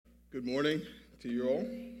Good morning to you all.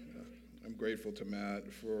 I'm grateful to Matt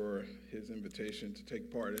for his invitation to take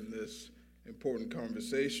part in this important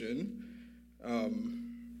conversation.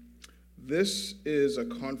 This is a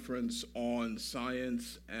conference on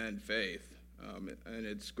science and faith, and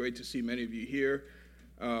it's great to see many of you here.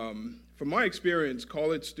 From my experience,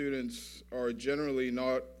 college students are generally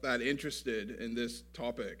not that interested in this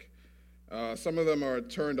topic. Some of them are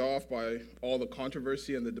turned off by all the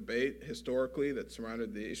controversy and the debate historically that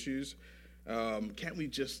surrounded the issues. Can't we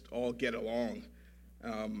just all get along?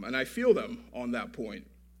 And I feel them on that point.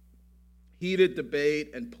 Heated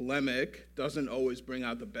debate and polemic doesn't always bring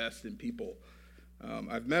out the best in people.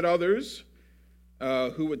 I've met others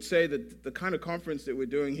who would say that the kind of conference that we're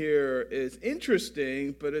doing here is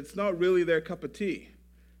interesting, but it's not really their cup of tea.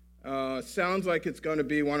 Sounds like it's going to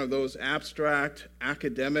be one of those abstract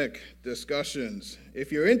academic discussions.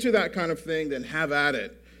 If you're into that kind of thing, then have at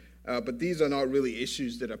it. But these are not really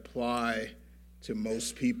issues that apply to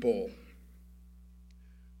most people.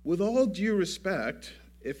 With all due respect,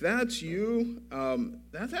 if that's you,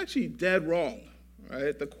 that's actually dead wrong,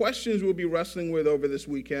 right? The questions we'll be wrestling with over this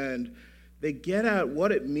weekend, they get at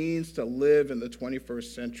what it means to live in the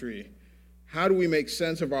 21st century. How do we make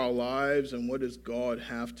sense of our lives, and what does God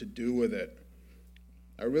have to do with it?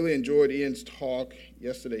 I really enjoyed Ian's talk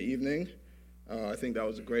yesterday evening. I think that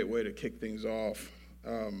was a great way to kick things off.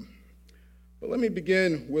 But let me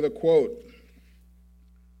begin with a quote.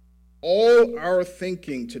 All our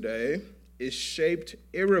thinking today is shaped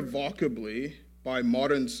irrevocably by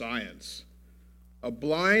modern science. A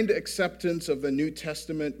blind acceptance of the New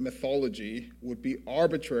Testament mythology would be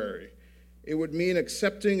arbitrary. It would mean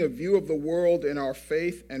accepting a view of the world in our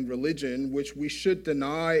faith and religion which we should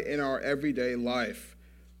deny in our everyday life.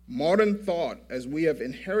 Modern thought, as we have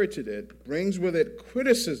inherited it, brings with it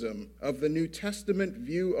criticism of the New Testament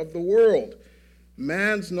view of the world.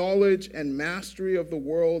 Man's knowledge and mastery of the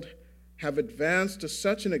world have advanced to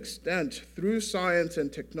such an extent through science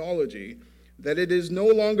and technology that it is no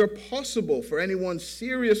longer possible for anyone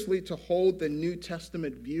seriously to hold the New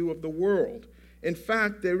Testament view of the world. In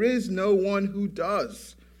fact, there is no one who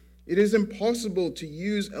does. It is impossible to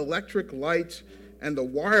use electric light and the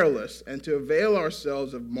wireless and to avail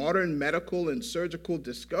ourselves of modern medical and surgical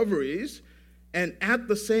discoveries and at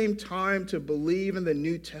the same time to believe in the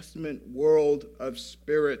New Testament world of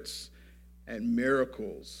spirits and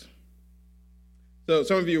miracles. So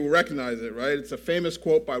some of you will recognize it, right? It's a famous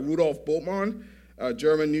quote by Rudolf Bultmann, a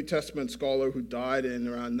German New Testament scholar who died in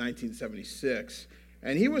around 1976.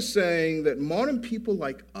 And he was saying that modern people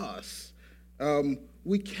like us,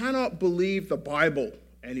 we cannot believe the Bible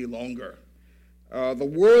any longer. The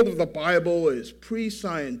world of the Bible is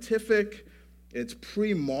pre-scientific, it's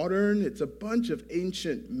pre-modern, it's a bunch of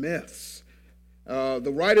ancient myths.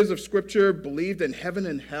 The writers of Scripture believed in heaven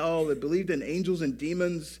and hell, they believed in angels and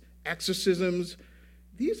demons, exorcisms.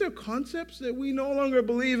 These are concepts that we no longer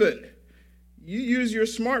believe in. You use your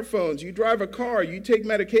smartphones, you drive a car, you take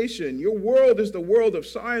medication. Your world is the world of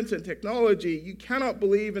science and technology. You cannot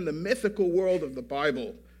believe in the mythical world of the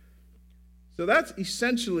Bible. So that's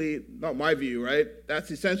essentially, not my view, right?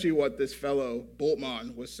 That's essentially what this fellow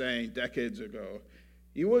Bultmann was saying decades ago.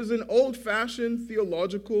 He was an old-fashioned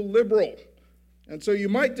theological liberal. And so you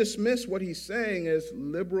might dismiss what he's saying as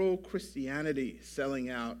liberal Christianity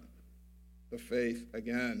selling out the faith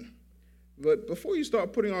again. But before you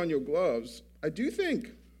start putting on your gloves, I do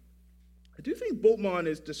think Bultmann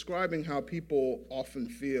is describing how people often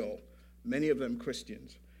feel, many of them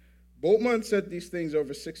Christians. Bultmann said these things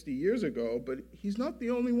over 60 years ago, but he's not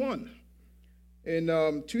the only one. In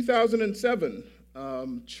 2007,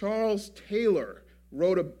 Charles Taylor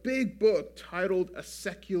wrote a big book titled A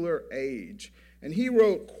Secular Age, and he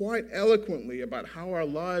wrote quite eloquently about how our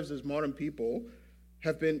lives as modern people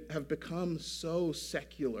have become so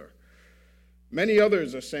secular. Many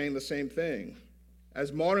others are saying the same thing.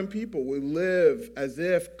 As modern people, we live as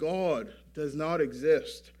if God does not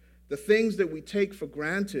exist. The things that we take for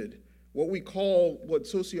granted, what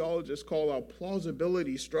sociologists call our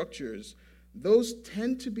plausibility structures, those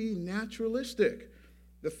tend to be naturalistic.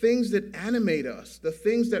 The things that animate us, the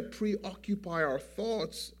things that preoccupy our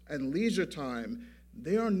thoughts and leisure time,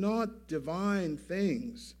 they are not divine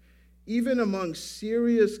things. Even among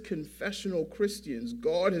serious confessional Christians,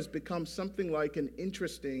 God has become something like an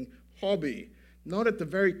interesting hobby, not at the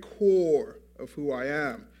very core of who I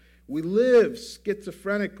am. We live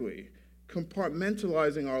schizophrenically,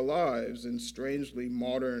 compartmentalizing our lives in strangely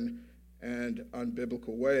modern and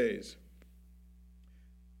unbiblical ways.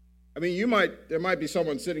 I mean, there might be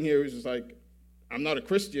someone sitting here who's just like, I'm not a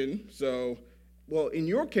Christian, so, well, in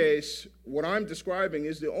your case, what I'm describing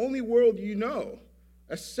is the only world you know.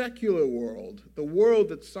 a secular world, the world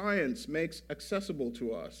that science makes accessible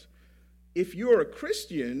to us. If you're a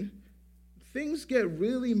Christian, things get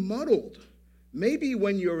really muddled. Maybe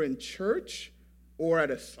when you're in church or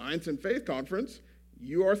at a science and faith conference,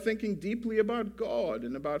 you are thinking deeply about God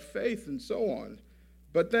and about faith and so on.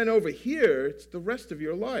 But then over here, it's the rest of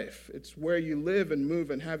your life. It's where you live and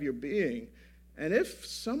move and have your being. And if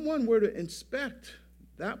someone were to inspect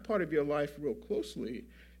that part of your life real closely,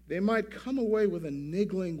 they might come away with a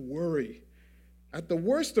niggling worry. At the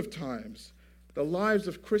worst of times, the lives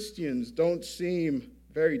of Christians don't seem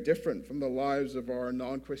very different from the lives of our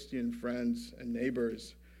non-Christian friends and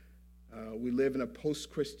neighbors. We live in a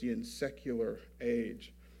post-Christian secular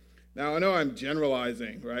age. Now, I know I'm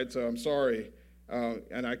generalizing, right? So I'm sorry,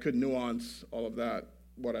 and I could nuance all of that,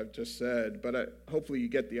 what I've just said, but hopefully you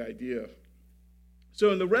get the idea.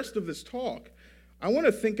 So in the rest of this talk, I want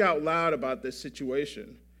to think out loud about this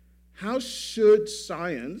situation. How should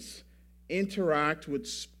science interact with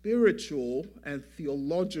spiritual and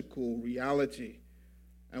theological reality?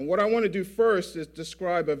 And what I want to do first is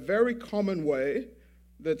describe a very common way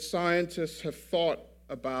that scientists have thought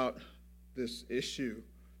about this issue.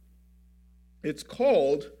 It's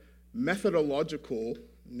called methodological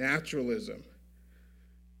naturalism.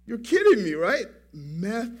 You're kidding me, right?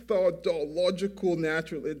 Methodological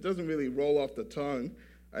naturalism. It doesn't really roll off the tongue,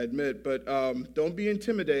 I admit, but don't be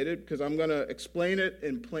intimidated because I'm going to explain it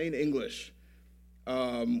in plain English,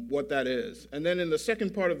 what that is. And then in the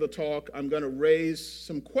second part of the talk, I'm going to raise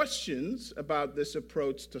some questions about this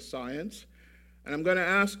approach to science, and I'm going to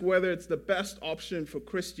ask whether it's the best option for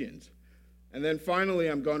Christians. And then finally,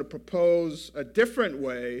 I'm going to propose a different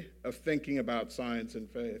way of thinking about science and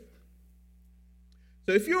faith.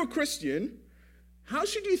 So if you're a Christian, how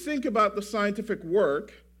should you think about the scientific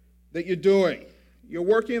work that you're doing? You're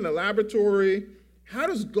working in the laboratory. How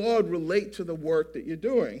does God relate to the work that you're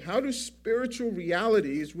doing? How do spiritual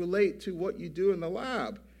realities relate to what you do in the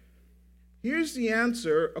lab? Here's the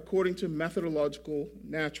answer according to methodological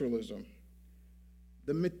naturalism.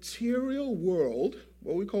 The material world,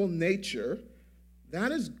 what we call nature,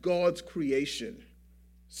 that is God's creation.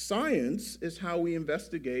 Science is how we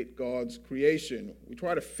investigate God's creation. We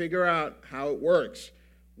try to figure out how it works.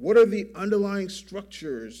 What are the underlying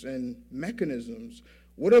structures and mechanisms?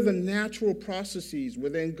 What are the natural processes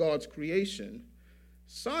within God's creation?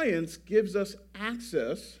 Science gives us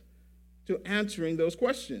access to answering those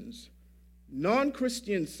questions.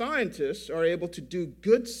 Non-Christian scientists are able to do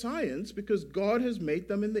good science because God has made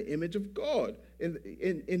them in the image of God,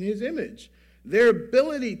 in his image. Their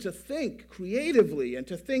ability to think creatively and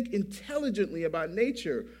to think intelligently about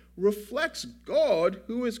nature reflects God,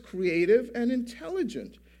 who is creative and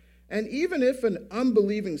intelligent. And even if an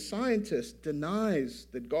unbelieving scientist denies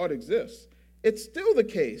that God exists, it's still the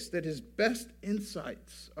case that his best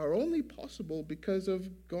insights are only possible because of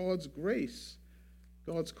God's grace,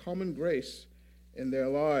 God's common grace in their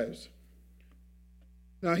lives.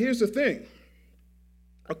 Now, here's the thing.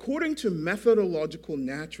 According to methodological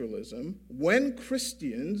naturalism, when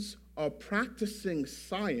Christians are practicing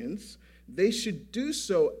science, they should do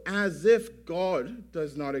so as if God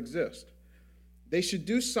does not exist. They should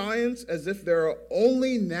do science as if there are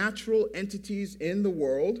only natural entities in the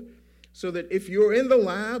world, so that if you're in the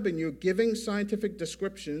lab and you're giving scientific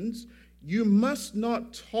descriptions, you must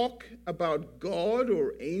not talk about God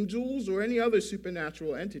or angels or any other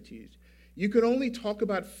supernatural entities. You can only talk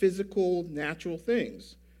about physical, natural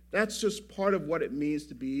things. That's just part of what it means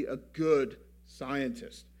to be a good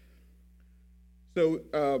scientist. So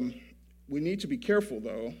we need to be careful,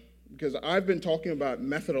 though, because I've been talking about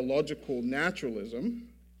methodological naturalism,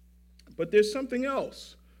 but there's something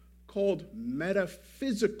else called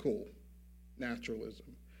metaphysical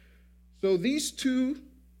naturalism. So these two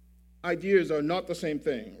ideas are not the same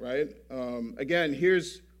thing, right? Again,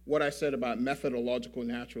 here's what I said about methodological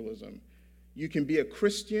naturalism. You can be a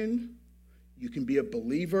Christian, you can be a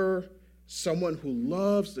believer, someone who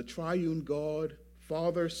loves the triune God,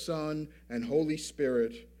 Father, Son, and Holy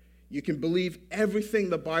Spirit. You can believe everything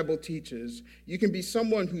the Bible teaches. You can be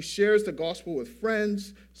someone who shares the gospel with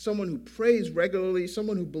friends, someone who prays regularly,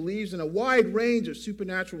 someone who believes in a wide range of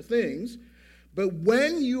supernatural things. But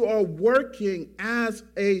when you are working as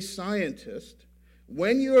a scientist,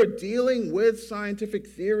 when you are dealing with scientific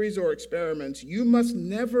theories or experiments, you must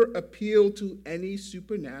never appeal to any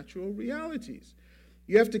supernatural realities.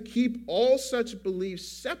 You have to keep all such beliefs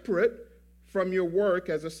separate from your work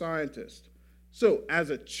as a scientist. So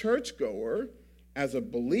as a churchgoer, as a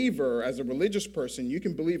believer, as a religious person, you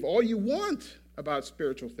can believe all you want about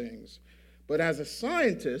spiritual things. But as a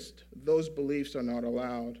scientist, those beliefs are not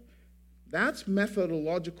allowed. That's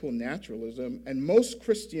methodological naturalism, and most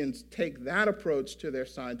Christians take that approach to their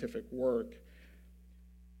scientific work.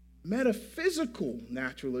 Metaphysical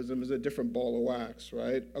naturalism is a different ball of wax,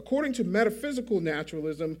 right? According to metaphysical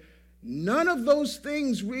naturalism, none of those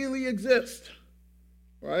things really exist,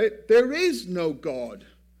 right? There is no God.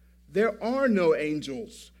 There are no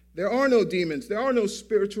angels. There are no demons. There are no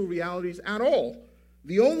spiritual realities at all.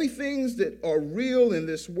 The only things that are real in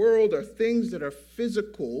this world are things that are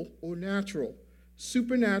physical or natural.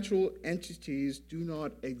 Supernatural entities do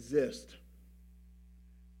not exist,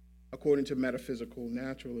 according to metaphysical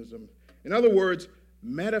naturalism. In other words,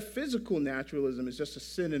 metaphysical naturalism is just a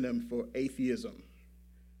synonym for atheism.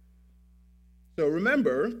 So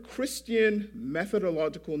remember, Christian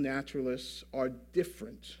methodological naturalists are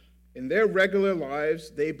different. In their regular lives,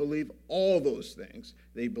 they believe all those things.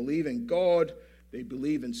 They believe in God, they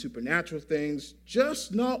believe in supernatural things,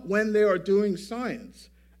 just not when they are doing science.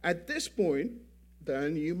 At this point,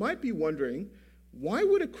 then, you might be wondering, why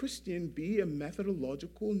would a Christian be a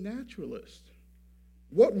methodological naturalist?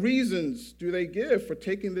 What reasons do they give for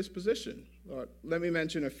taking this position? Let me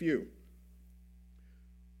mention a few.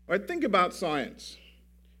 All right, think about science.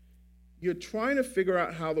 You're trying to figure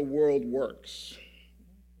out how the world works.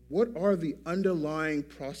 What are the underlying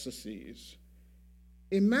processes?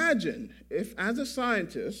 Imagine if, as a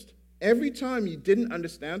scientist, every time you didn't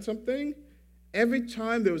understand something, every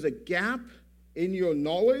time there was a gap in your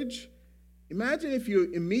knowledge, imagine if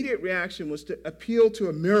your immediate reaction was to appeal to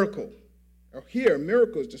a miracle. Or here,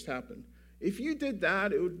 miracles just happened. If you did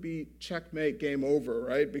that, it would be checkmate, game over,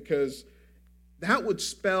 right? Because that would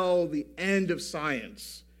spell the end of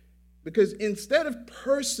science. Because instead of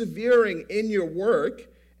persevering in your work,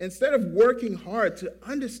 instead of working hard to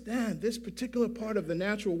understand this particular part of the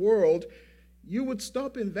natural world, you would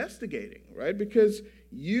stop investigating, right? Because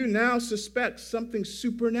you now suspect something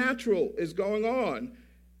supernatural is going on,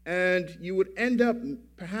 and you would end up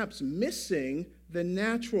perhaps missing the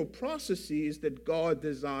natural processes that God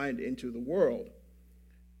designed into the world.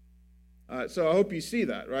 So I hope you see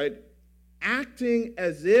that, right? Acting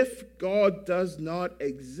as if God does not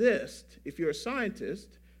exist, if you're a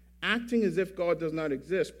scientist, acting as if God does not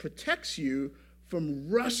exist protects you from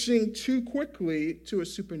rushing too quickly to a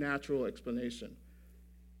supernatural explanation.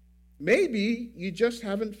 Maybe you just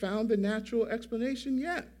haven't found the natural explanation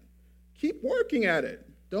yet. Keep working at it.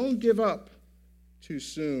 Don't give up too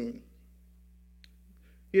soon.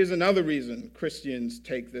 Here's another reason Christians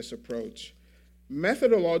take this approach.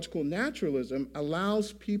 Methodological naturalism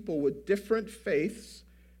allows people with different faiths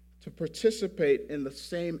to participate in the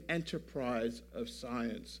same enterprise of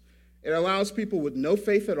science. It allows people with no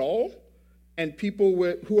faith at all and people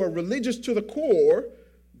who are religious to the core,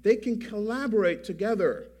 they can collaborate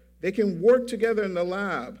together. They can work together in the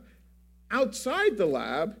lab. Outside the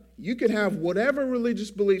lab, you can have whatever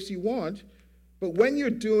religious beliefs you want, but when you're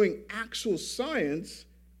doing actual science,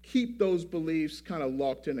 keep those beliefs kind of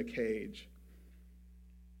locked in a cage.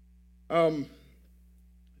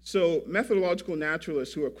 So methodological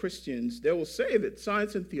naturalists who are Christians, they will say that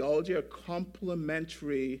science and theology are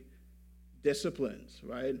complementary disciplines,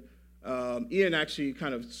 right? Ian actually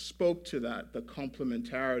kind of spoke to that, the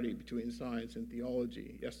complementarity between science and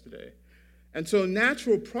theology yesterday. And so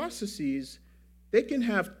natural processes, they can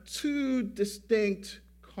have two distinct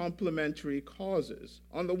complementary causes.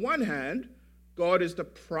 On the one hand, God is the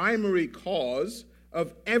primary cause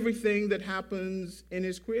of everything that happens in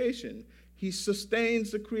his creation. He sustains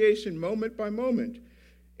the creation moment by moment.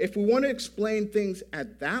 If we want to explain things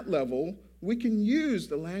at that level, we can use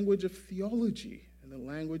the language of theology and the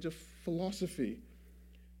language of philosophy.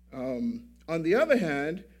 On the other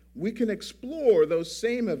hand, we can explore those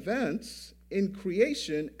same events in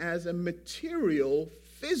creation as a material,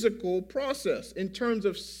 physical process in terms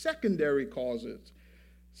of secondary causes.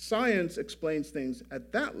 Science explains things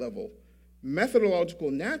at that level. Methodological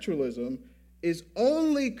naturalism is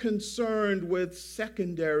only concerned with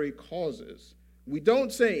secondary causes. We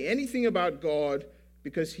don't say anything about God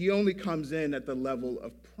because he only comes in at the level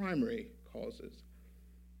of primary causes.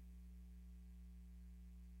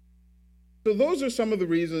 So those are some of the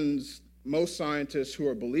reasons most scientists who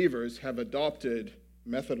are believers have adopted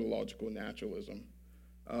methodological naturalism.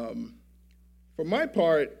 For my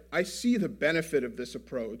part, I see the benefit of this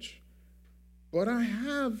approach, but I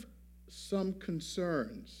have some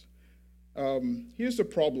concerns. Here's the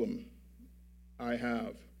problem I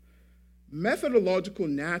have. Methodological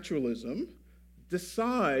naturalism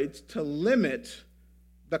decides to limit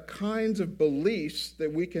the kinds of beliefs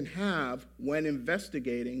that we can have when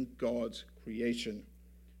investigating God's creation.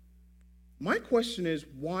 My question is,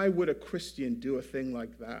 why would a Christian do a thing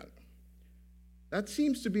like that? That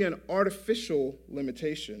seems to be an artificial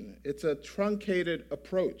limitation. It's a truncated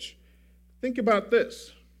approach. Think about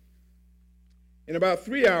this. In about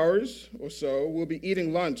 3 hours or so, we'll be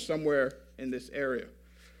eating lunch somewhere in this area.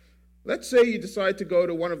 Let's say you decide to go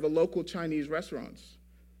to one of the local Chinese restaurants.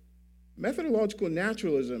 Methodological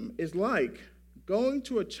naturalism is like going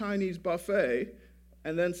to a Chinese buffet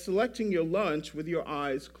and then selecting your lunch with your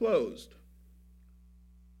eyes closed.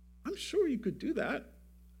 I'm sure you could do that,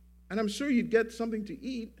 and I'm sure you'd get something to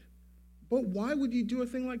eat, but why would you do a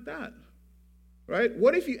thing like that? Right?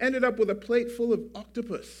 What if you ended up with a plate full of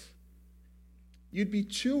octopus? You'd be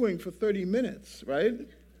chewing for 30 minutes, right?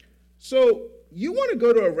 So you want to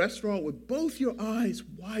go to a restaurant with both your eyes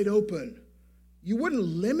wide open. You wouldn't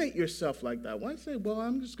limit yourself like that. Why say, well,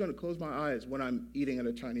 I'm just going to close my eyes when I'm eating at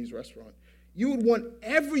a Chinese restaurant? You would want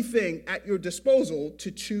everything at your disposal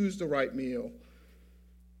to choose the right meal.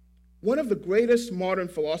 One of the greatest modern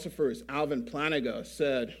philosophers, Alvin Plantinga,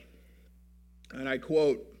 said, and I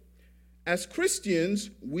quote, "As Christians,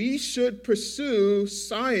 we should pursue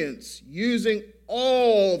science using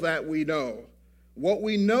all that we know, what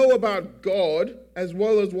we know about God as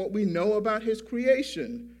well as what we know about his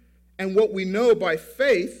creation, and what we know by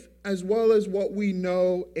faith as well as what we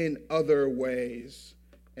know in other ways,"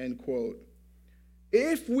 end quote.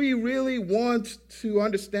 If we really want to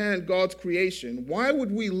understand God's creation, why would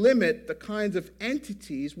we limit the kinds of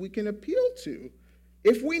entities we can appeal to?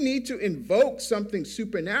 If we need to invoke something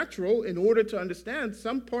supernatural in order to understand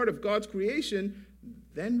some part of God's creation,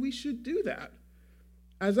 then we should do that.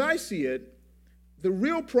 As I see it, the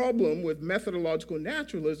real problem with methodological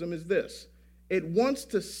naturalism is this. It wants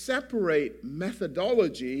to separate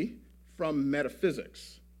methodology from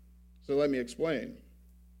metaphysics. So let me explain.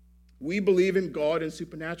 We believe in God and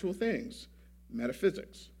supernatural things,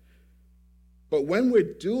 metaphysics. But when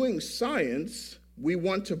we're doing science, we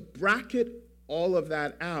want to bracket all of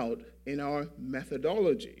that out in our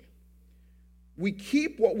methodology. We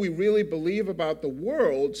keep what we really believe about the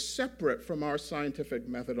world separate from our scientific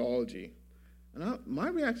methodology. And my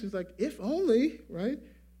reaction is like, if only, right?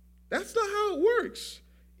 That's not how it works.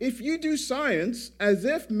 If you do science as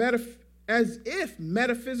if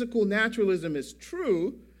metaphysical naturalism is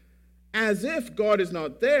true, as if God is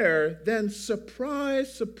not there, then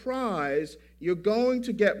surprise, surprise, you're going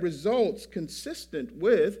to get results consistent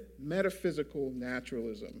with metaphysical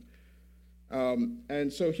naturalism.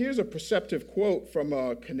 And so here's a perceptive quote from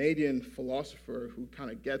a Canadian philosopher who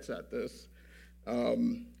kind of gets at this.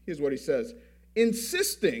 Here's what he says.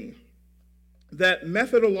 "Insisting that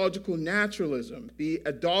methodological naturalism be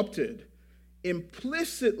adopted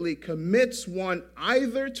implicitly commits one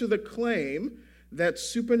either to the claim that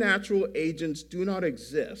supernatural agents do not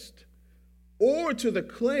exist, or to the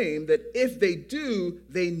claim that if they do,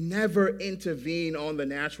 they never intervene on the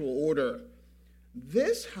natural order.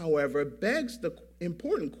 This, however, begs the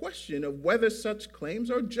important question of whether such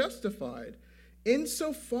claims are justified,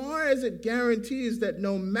 insofar as it guarantees that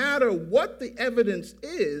no matter what the evidence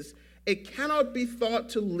is, it cannot be thought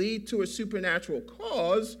to lead to a supernatural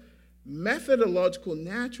cause. Methodological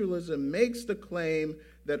naturalism makes the claim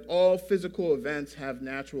that all physical events have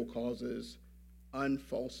natural causes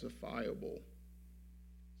unfalsifiable."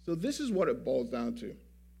 So this is what it boils down to.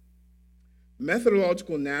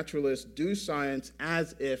 Methodological naturalists do science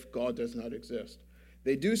as if God does not exist.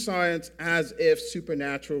 They do science as if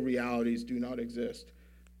supernatural realities do not exist.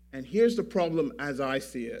 And here's the problem as I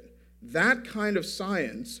see it. That kind of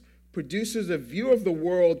science produces a view of the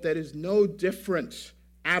world that is no different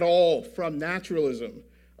at all from naturalism,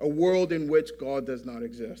 a world in which God does not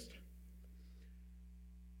exist.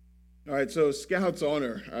 All right, so Scout's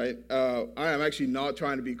honor, right? I am actually not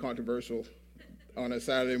trying to be controversial on a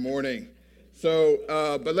Saturday morning. So,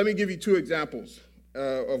 but let me give you two examples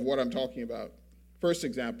of what I'm talking about. First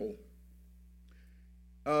example,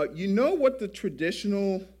 you know what the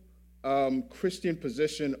traditional Christian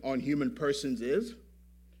position on human persons is?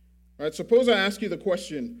 All right, suppose I ask you the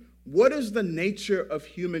question, what is the nature of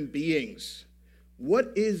human beings?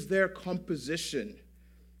 What is their composition?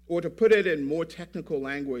 Or to put it in more technical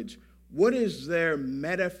language, what is their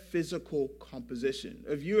metaphysical composition?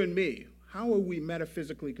 Of you and me, how are we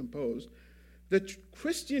metaphysically composed? The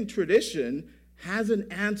Christian tradition has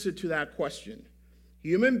an answer to that question.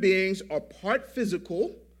 Human beings are part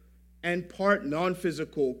physical and part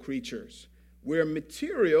non-physical creatures. We're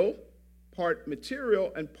material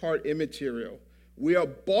and part immaterial. We are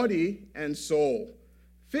body and soul.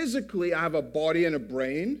 Physically, I have a body and a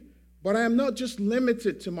brain, but I am not just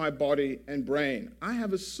limited to my body and brain. I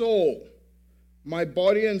have a soul. My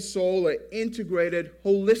body and soul are integrated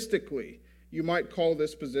holistically. You might call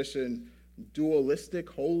this position dualistic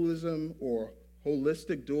holism or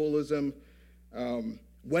holistic dualism.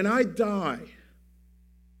 When I die,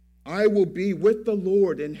 I will be with the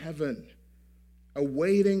Lord in heaven,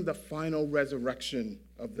 awaiting the final resurrection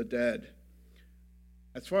of the dead.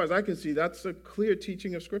 As far as I can see, that's a clear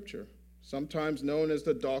teaching of Scripture, sometimes known as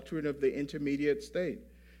the doctrine of the intermediate state.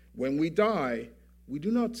 When we die, we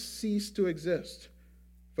do not cease to exist.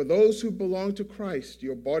 For those who belong to Christ,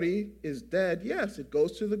 your body is dead. Yes, it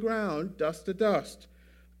goes to the ground, dust to dust.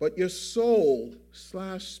 But your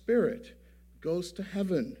soul/spirit goes to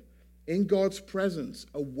heaven in God's presence,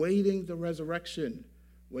 awaiting the resurrection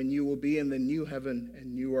when you will be in the new heaven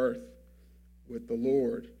and new earth with the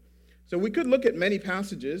Lord. So we could look at many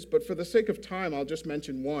passages, but for the sake of time, I'll just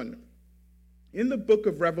mention one. In the book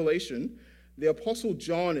of Revelation, the Apostle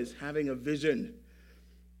John is having a vision,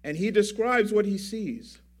 and he describes what he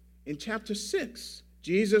sees. In chapter 6,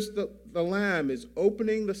 Jesus, the Lamb, is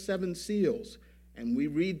opening the 7 seals, and we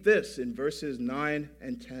read this in verses 9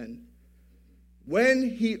 and 10. When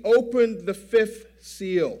he opened the 5th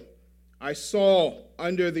seal, I saw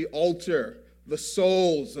under the altar the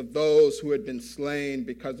souls of those who had been slain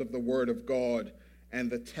because of the word of God and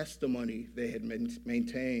the testimony they had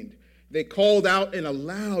maintained. They called out in a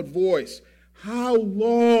loud voice, "How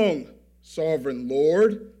long, sovereign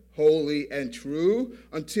Lord, holy and true,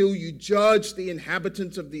 until you judge the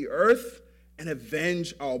inhabitants of the earth and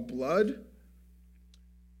avenge our blood?"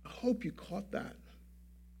 I hope you caught that.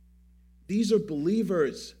 These are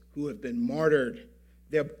believers who have been martyred.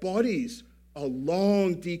 Their bodies are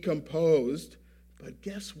long decomposed, but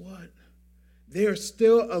guess what? They are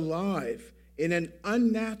still alive in an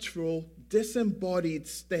unnatural, disembodied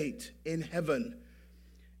state in heaven,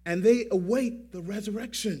 and they await the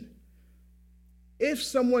resurrection. If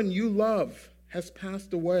someone you love has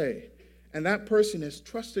passed away, and that person has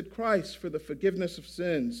trusted Christ for the forgiveness of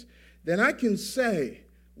sins, then I can say,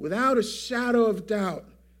 without a shadow of doubt,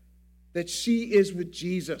 that she is with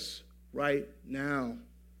Jesus right now.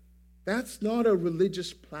 That's not a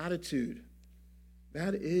religious platitude.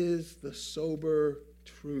 That is the sober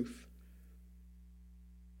truth.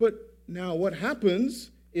 But now what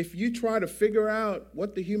happens if you try to figure out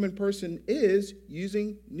what the human person is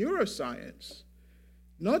using neuroscience?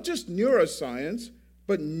 Not just neuroscience,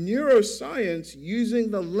 but neuroscience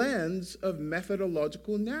using the lens of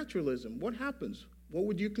methodological naturalism. What happens? What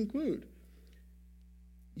would you conclude?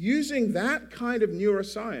 Using that kind of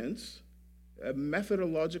neuroscience, a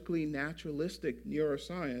methodologically naturalistic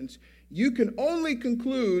neuroscience, you can only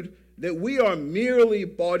conclude that we are merely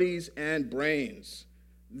bodies and brains.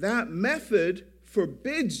 That method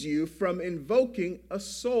forbids you from invoking a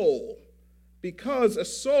soul, because a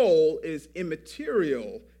soul is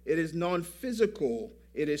immaterial, it is non-physical,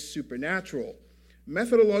 it is supernatural.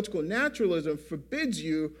 Methodological naturalism forbids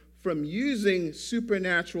you from using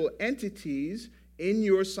supernatural entities in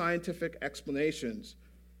your scientific explanations.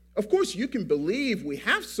 Of course, you can believe we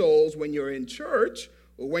have souls when you're in church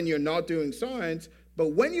or when you're not doing science, but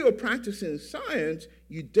when you are practicing science,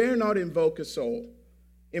 you dare not invoke a soul.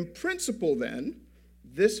 In principle, then,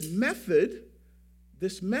 this method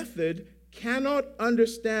cannot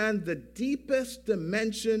understand the deepest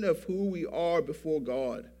dimension of who we are before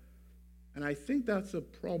God. And I think that's a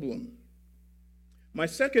problem. My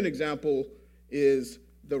second example is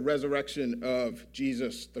the resurrection of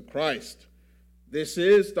Jesus the Christ. This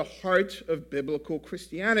is the heart of biblical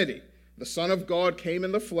Christianity. The Son of God came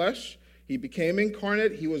in the flesh. He became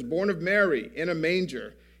incarnate. He was born of Mary in a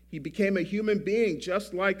manger. He became a human being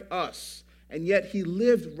just like us, and yet he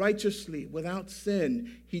lived righteously without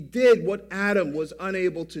sin. He did what Adam was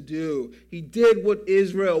unable to do. He did what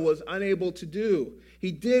Israel was unable to do.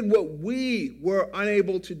 He did what we were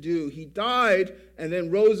unable to do. He died and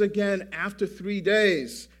then rose again after 3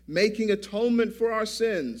 days, making atonement for our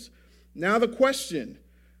sins. Now the question,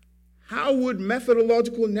 how would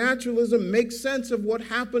methodological naturalism make sense of what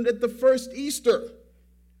happened at the first Easter?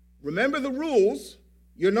 Remember the rules.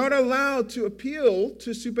 You're not allowed to appeal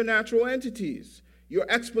to supernatural entities. Your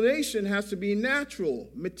explanation has to be natural,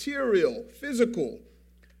 material, physical.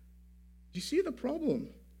 Do you see the problem?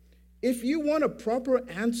 If you want a proper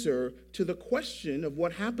answer to the question of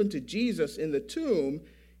what happened to Jesus in the tomb,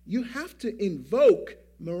 you have to invoke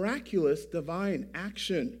miraculous divine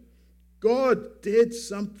action. God did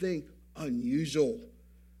something unusual.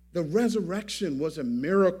 The resurrection was a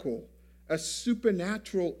miracle, a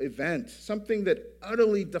supernatural event, something that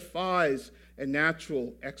utterly defies a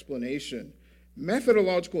natural explanation.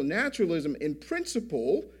 Methodological naturalism, in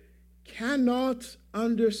principle, cannot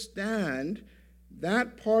understand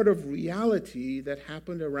that part of reality that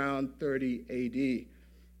happened around 30 AD.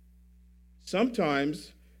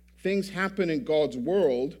 Sometimes things happen in God's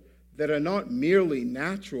world that are not merely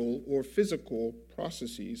natural or physical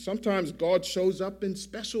processes. Sometimes God shows up in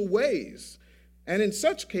special ways, and in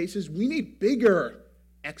such cases, we need bigger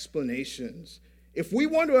explanations. If we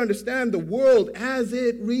want to understand the world as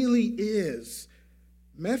it really is,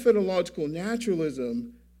 methodological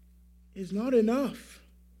naturalism is not enough,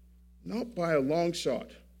 not by a long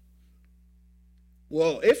shot.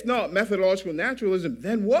 Well, if not methodological naturalism,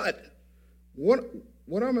 then what?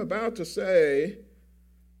 What I'm about to say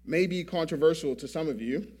may be controversial to some of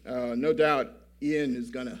you. No doubt Ian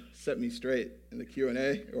is going to set me straight in the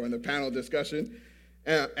Q&A or in the panel discussion.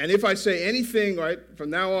 And if I say anything, right, from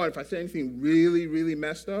now on, if I say anything really, really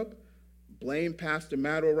messed up, blame Pastor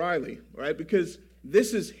Matt O'Reilly, right? Because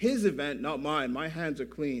this is his event, not mine. My hands are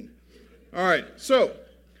clean. All right, so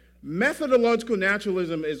methodological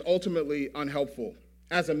naturalism is ultimately unhelpful.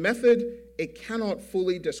 As a method, it cannot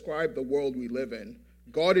fully describe the world we live in.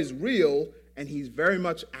 God is real, and he's very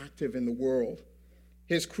much active in the world.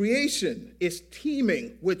 His creation is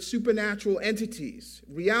teeming with supernatural entities,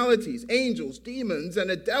 realities, angels, demons,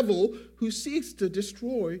 and a devil who seeks to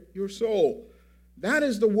destroy your soul. That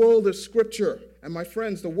is the world of Scripture. And my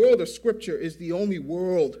friends, the world of Scripture is the only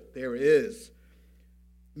world there is.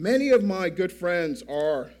 Many of my good friends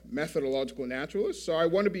are methodological naturalists, so I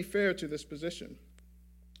want to be fair to this position.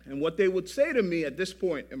 And what they would say to me at this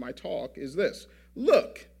point in my talk is this: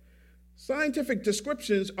 look, scientific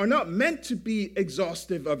descriptions are not meant to be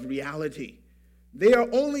exhaustive of reality. They are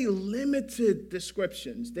only limited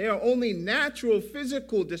descriptions. They are only natural,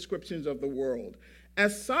 physical descriptions of the world.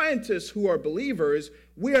 As scientists who are believers,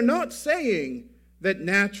 we are not saying that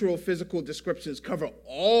natural, physical descriptions cover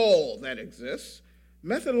all that exists.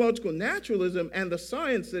 Methodological naturalism and the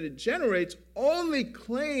science that it generates only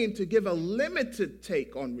claim to give a limited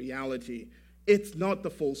take on reality. It's not the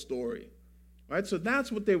full story. Right? So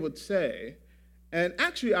that's what they would say. And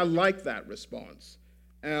actually, I like that response.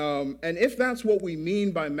 And if that's what we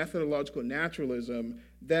mean by methodological naturalism,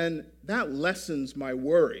 then that lessens my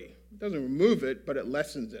worry. It doesn't remove it, but it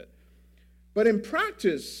lessens it. But in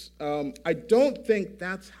practice, I don't think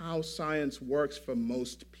that's how science works for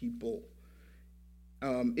most people.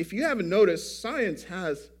 If you haven't noticed, science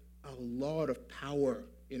has a lot of power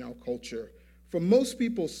in our culture. For most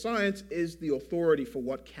people, science is the authority for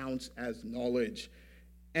what counts as knowledge.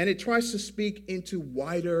 And it tries to speak into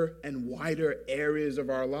wider and wider areas of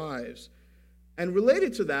our lives. And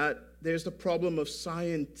related to that, there's the problem of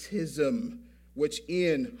scientism, which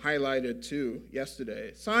Ian highlighted too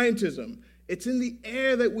yesterday. Scientism, it's in the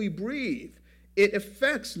air that we breathe. It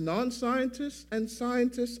affects non-scientists and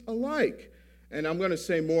scientists alike. And I'm going to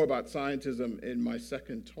say more about scientism in my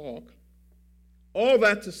second talk. All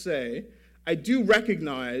that to say, I do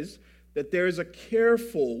recognize that there is a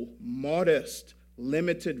careful, modest,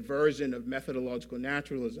 limited version of methodological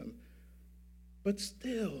naturalism. But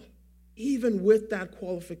still, even with that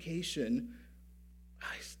qualification,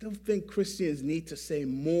 I still think Christians need to say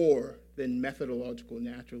more than methodological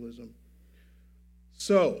naturalism.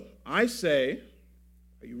 So, I say,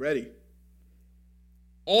 are you ready?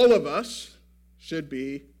 All of us should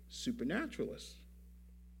be supernaturalists.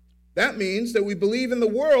 That means that we believe in the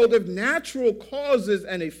world of natural causes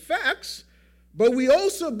and effects, but we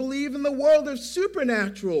also believe in the world of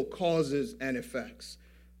supernatural causes and effects.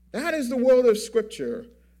 That is the world of Scripture,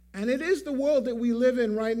 and it is the world that we live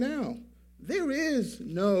in right now. There is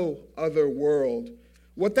no other world.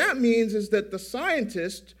 What that means is that the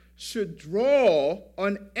scientist should draw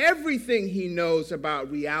on everything he knows about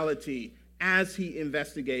reality as he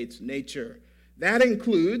investigates nature. That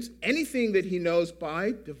includes anything that he knows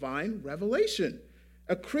by divine revelation.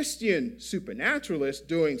 A Christian supernaturalist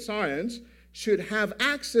doing science should have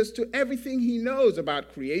access to everything he knows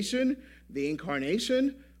about creation, the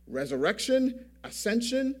incarnation, resurrection,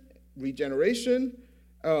 ascension, regeneration.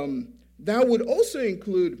 That would also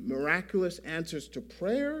include miraculous answers to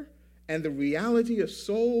prayer and the reality of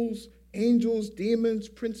souls, angels, demons,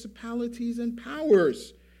 principalities, and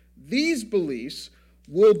powers. These beliefs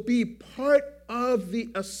will be part of the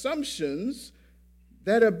assumptions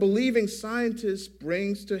that a believing scientist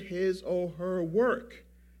brings to his or her work.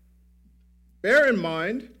 Bear in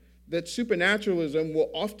mind that supernaturalism will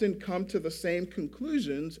often come to the same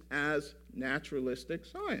conclusions as naturalistic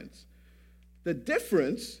science. The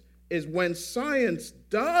difference is when science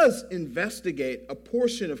does investigate a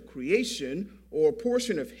portion of creation or a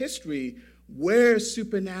portion of history where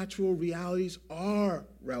supernatural realities are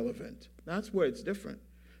relevant. That's where it's different.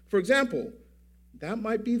 For example, that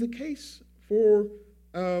might be the case with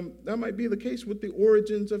the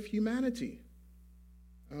origins of humanity.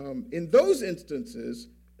 In those instances,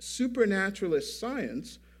 supernaturalist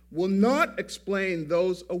science will not explain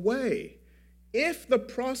those away. If the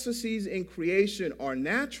processes in creation are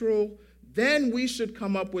natural, then we should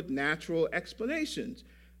come up with natural explanations.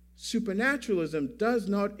 Supernaturalism does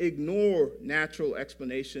not ignore natural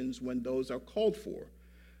explanations when those are called for.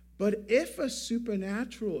 But if a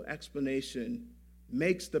supernatural explanation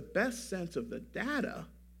makes the best sense of the data,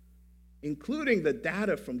 including the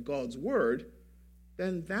data from God's word,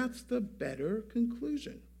 then that's the better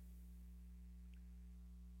conclusion.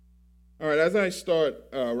 All right, as I start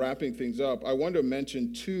wrapping things up, I want to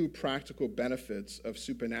mention two practical benefits of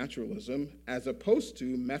supernaturalism as opposed to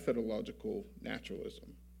methodological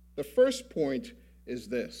naturalism. The first point is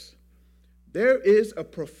this: there is a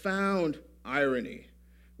profound irony.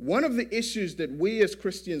 One of the issues that we as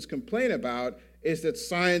Christians complain about is that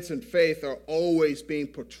science and faith are always being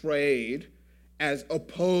portrayed as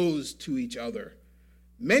opposed to each other.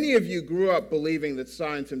 Many of you grew up believing that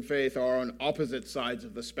science and faith are on opposite sides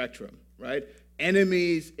of the spectrum, right?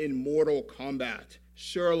 Enemies in mortal combat.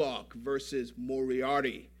 Sherlock versus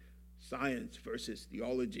Moriarty. Science versus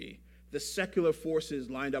theology. The secular forces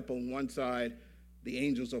lined up on one side, the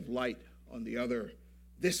angels of light on the other.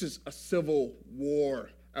 This is a civil war,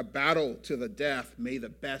 a battle to the death. May the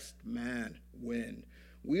best man win.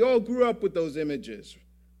 We all grew up with those images,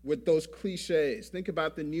 with those cliches. Think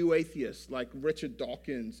about the new atheists like Richard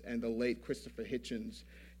Dawkins and the late Christopher Hitchens.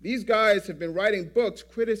 These guys have been writing books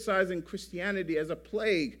criticizing Christianity as a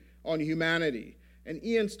plague on humanity. And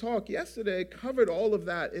Ian's talk yesterday covered all of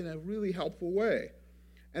that in a really helpful way.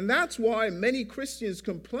 And that's why many Christians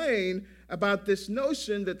complain about this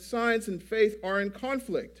notion that science and faith are in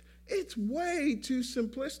conflict. It's way too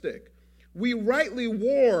simplistic. We rightly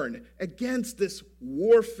warn against this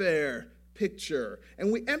warfare picture, and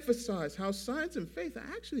we emphasize how science and faith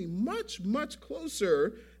are actually much, much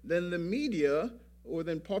closer than the media or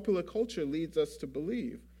than popular culture leads us to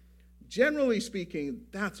believe. Generally speaking,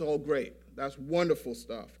 that's all great. That's wonderful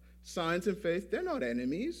stuff. Science and faith, they're not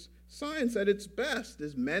enemies. Science at its best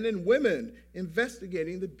is men and women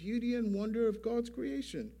investigating the beauty and wonder of God's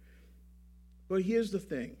creation. But here's the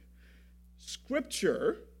thing.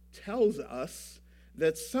 Scripture tells us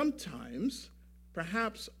that sometimes,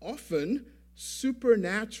 perhaps often,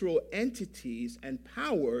 supernatural entities and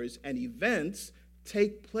powers and events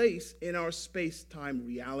take place in our space-time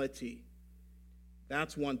reality.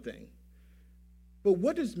 That's one thing. But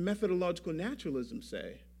what does methodological naturalism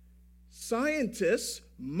say? Scientists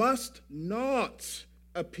must not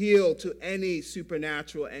appeal to any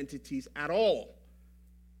supernatural entities at all.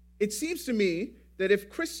 It seems to me that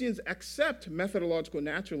if Christians accept methodological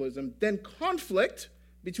naturalism, then conflict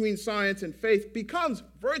between science and faith becomes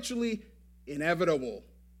virtually inevitable.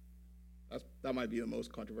 That might be the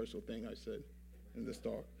most controversial thing I said in this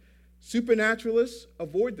talk. Supernaturalists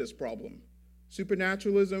avoid this problem.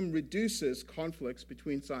 Supernaturalism reduces conflicts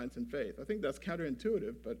between science and faith. I think that's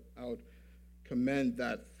counterintuitive, but I would commend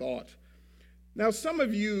that thought. Now, some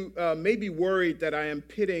of you may be worried that I am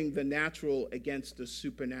pitting the natural against the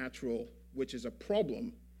supernatural, which is a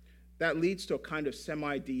problem. That leads to a kind of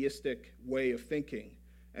semi-deistic way of thinking.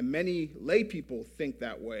 And many lay people think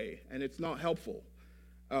that way, and it's not helpful.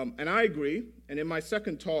 And I agree, and in my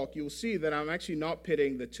second talk, you'll see that I'm actually not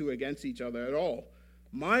pitting the two against each other at all.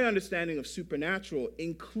 My understanding of supernatural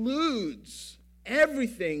includes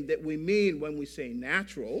everything that we mean when we say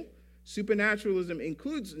natural. Supernaturalism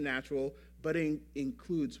includes natural, but it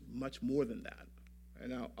includes much more than that.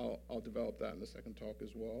 And I'll develop that in the second talk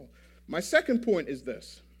as well. My second point is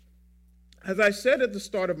this. As I said at the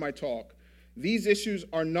start of my talk, these issues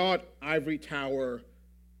are not ivory tower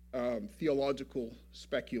theological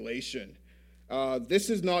speculation. This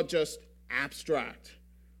is not just abstract.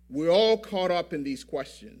 We're all caught up in these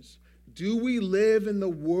questions. Do we live in the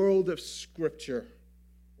world of Scripture,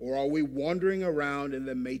 or are we wandering around in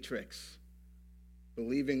the matrix,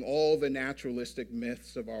 believing all the naturalistic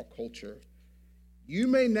myths of our culture? You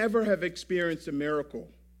may never have experienced a miracle.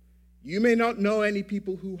 You may not know any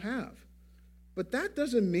people who have. But that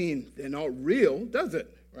doesn't mean they're not real, does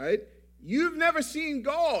it? Right? You've never seen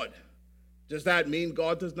God. Does that mean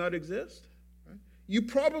God does not exist? Right? You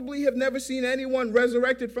probably have never seen anyone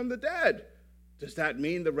resurrected from the dead. Does that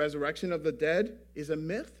mean the resurrection of the dead is a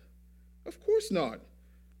myth? Of course not.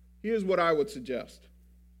 Here's what I would suggest.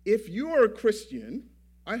 If you are a Christian,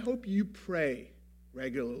 I hope you pray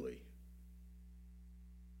regularly.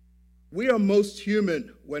 We are most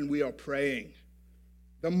human when we are praying.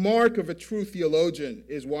 The mark of a true theologian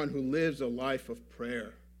is one who lives a life of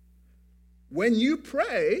prayer. When you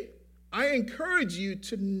pray, I encourage you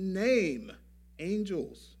to name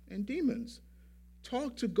angels and demons.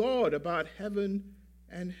 Talk to God about heaven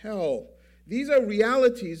and hell. These are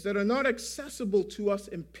realities that are not accessible to us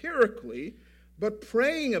empirically, but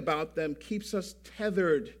praying about them keeps us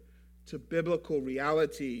tethered to biblical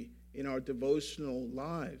reality in our devotional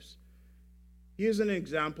lives. Here's an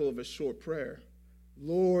example of a short prayer.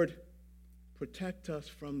 Lord, protect us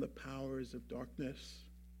from the powers of darkness.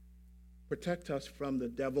 Protect us from the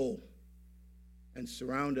devil and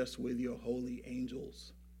surround us with your holy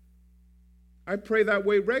angels. I pray that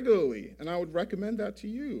way regularly, and I would recommend that to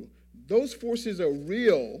you. Those forces are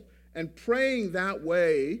real, and praying that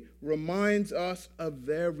way reminds us of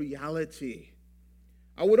their reality.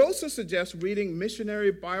 I would also suggest reading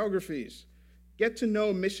missionary biographies. Get to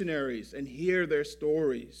know missionaries and hear their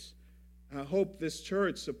stories. I hope this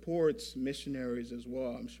church supports missionaries as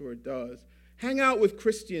well. I'm sure it does. Hang out with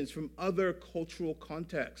Christians from other cultural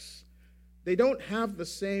contexts. They don't have the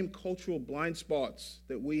same cultural blind spots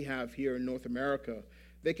that we have here in North America.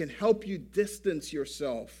 They can help you distance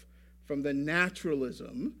yourself from the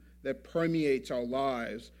naturalism that permeates our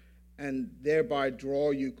lives and thereby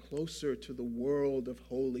draw you closer to the world of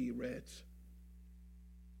Holy Writ.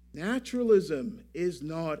 Naturalism is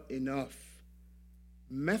not enough.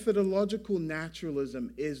 Methodological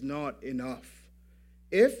naturalism is not enough.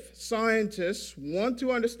 If scientists want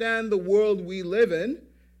to understand the world we live in,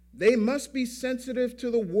 they must be sensitive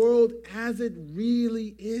to the world as it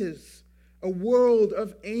really is, a world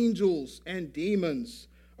of angels and demons,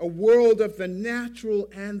 a world of the natural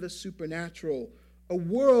and the supernatural, a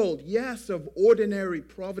world, yes, of ordinary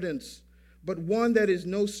providence, but one that is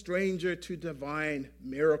no stranger to divine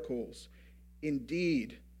miracles.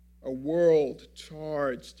 Indeed, a world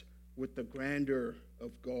charged with the grandeur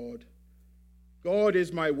of God. God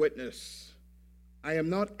is my witness. I am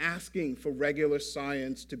not asking for regular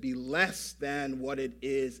science to be less than what it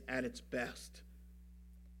is at its best.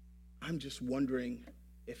 I'm just wondering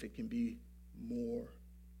if it can be more.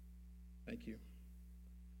 Thank you.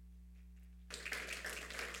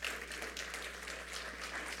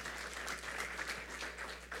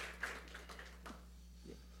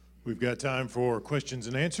 We've got time for questions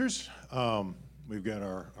and answers. We've got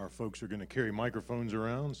our folks who are going to carry microphones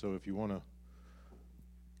around, so if you want to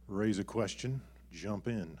raise a question, jump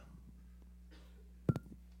in.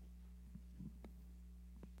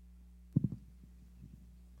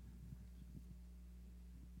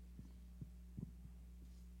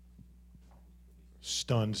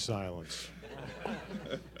 Stunned silence.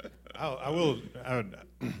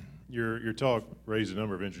 Your talk raised a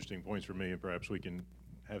number of interesting points for me, and perhaps we can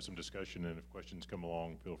have some discussion, and if questions come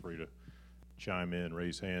along, feel free to chime in,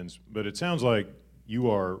 raise hands. But it sounds like you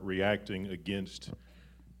are reacting against,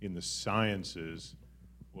 in the sciences,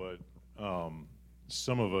 what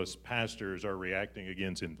some of us pastors are reacting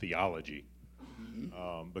against in theology,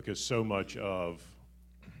 because so much of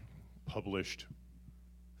published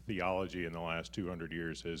theology in the last 200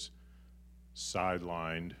 years has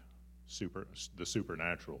sidelined the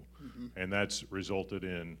supernatural, and that's resulted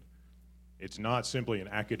in, it's not simply an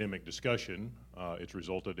academic discussion, it's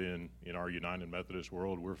resulted in our United Methodist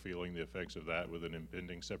world, we're feeling the effects of that with an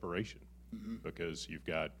impending separation, because you've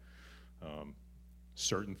got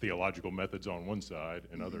certain theological methods on one side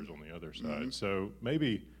and others on the other side. So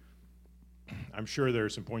maybe, I'm sure there are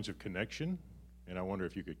some points of connection, and I wonder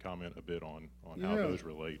if you could comment a bit on how those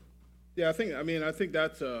relate. Yeah, I think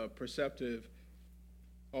that's a perceptive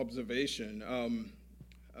observation.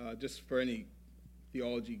 Just for any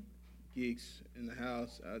theology geeks in the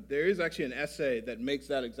house, there is actually an essay that makes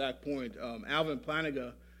that exact point. Alvin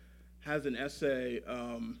Plantinga has an essay,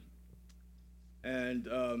 and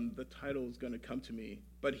the title is going to come to me,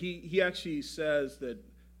 but he actually says that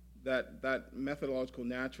methodological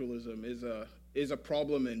naturalism is a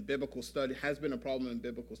problem in biblical study, has been a problem in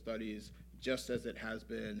biblical studies, just as it has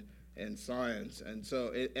been in science, and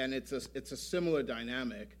so it's a similar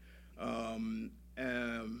dynamic, and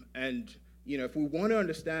if we want to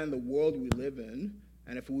understand the world we live in,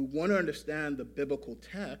 and if we want to understand the biblical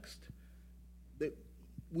text,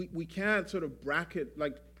 we can't sort of bracket,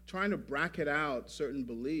 like trying to bracket out certain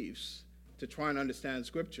beliefs to try and understand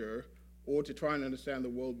Scripture or to try and understand the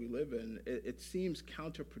world we live in. It seems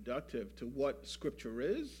counterproductive to what Scripture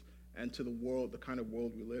is and to the kind of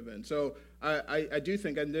world we live in. So I do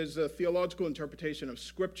think, and there's a theological interpretation of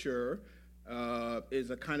Scripture is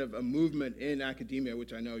a kind of a movement in academia,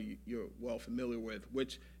 which I know you're well familiar with,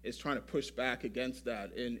 which is trying to push back against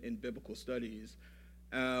that in biblical studies.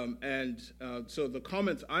 So the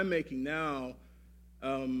comments I'm making now,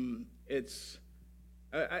 I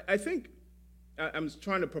think I'm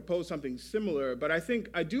trying to propose something similar, but I think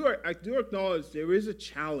I do acknowledge there is a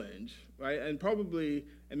challenge, right?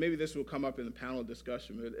 And maybe this will come up in the panel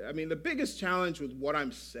discussion, but I mean, the biggest challenge with what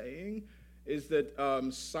I'm saying is that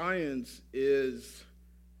science is,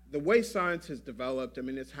 the way science has developed, I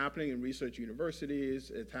mean, it's happening in research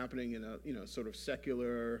universities, it's happening in a sort of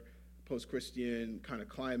secular, post-Christian kind of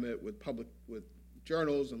climate with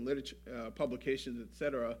journals and literature, publications, et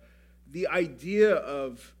cetera. The idea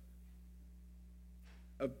of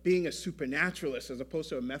being a supernaturalist as opposed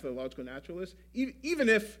to a methodological naturalist, even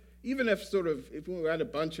if if we had a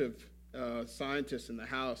bunch of scientists in the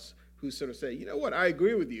house who sort of say, you know what, I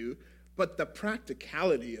agree with you, but the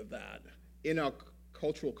practicality of that in our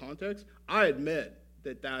cultural context, I admit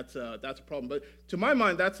that that's a problem. But to my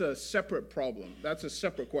mind, that's a separate problem. That's a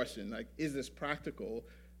separate question. Like, is this practical?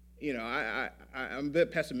 You know, I'm a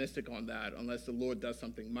bit pessimistic on that unless the Lord does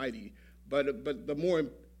something mighty. But the more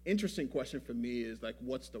interesting question for me is, like,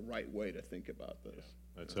 what's the right way to think about this?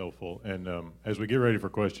 That's helpful. And as we get ready for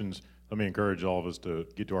questions, let me encourage all of us to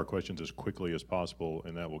get to our questions as quickly as possible,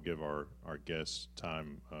 and that will give our guests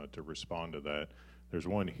time to respond to that. There's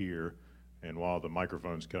one here, and while the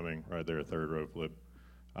microphone's coming right there, third row, Flip,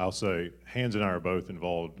 I'll say Hans and I are both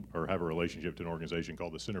involved or have a relationship to an organization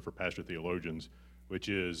called the Center for Pastor Theologians, which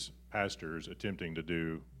is pastors attempting to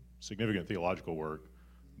do significant theological work,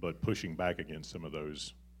 but pushing back against some of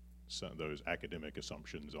those academic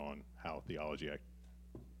assumptions on how theology acts.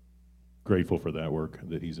 Grateful for that work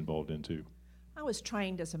that he's involved in too. I was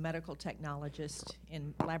trained as a medical technologist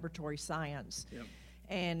in laboratory science, Yep.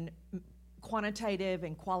 and quantitative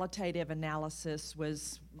and qualitative analysis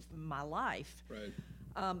was my life. Right.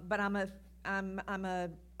 But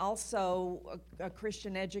I'm also a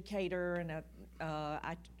Christian educator, and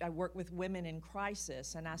I work with women in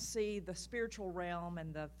crisis, and I see the spiritual realm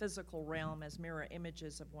and the physical realm as mirror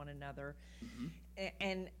images of one another. Mm-hmm.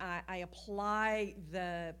 And I apply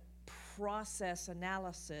the process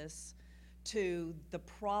analysis to the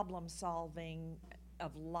problem solving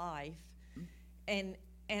of life. Mm-hmm.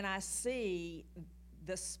 And I see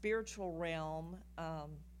the spiritual realm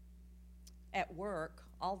at work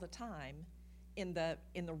all the time in the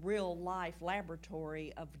real life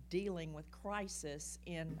laboratory of dealing with crisis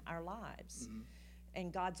in our lives. Mm-hmm.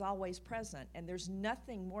 And God's always present. And there's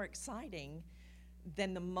nothing more exciting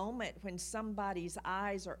than the moment when somebody's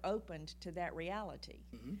eyes are opened to that reality.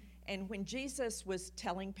 Mm-hmm. And when Jesus was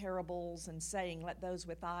telling parables and saying, let those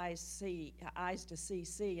with eyes to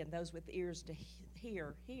see, and those with ears to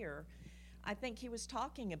hear, I think he was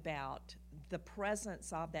talking about the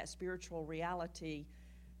presence of that spiritual reality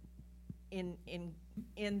in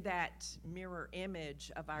that mirror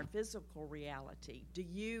image of our physical reality. Do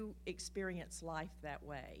you experience life that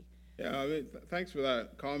way? Yeah, I mean, thanks for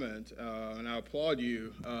that comment, and I applaud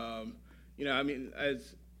you. You know, I mean,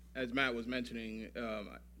 as Matt was mentioning,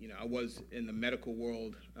 you know, I was in the medical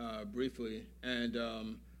world briefly, and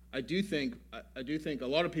I do think a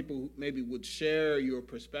lot of people maybe would share your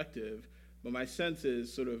perspective, but my sense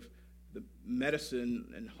is sort of the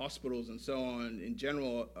medicine and hospitals and so on in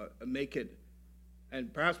general make it,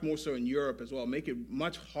 and perhaps more so in Europe as well, make it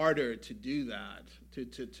much harder to do that,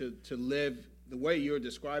 to live the way you're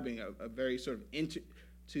describing a very sort of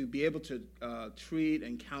to be able to treat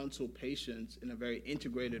and counsel patients in a very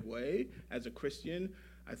integrated way as a Christian.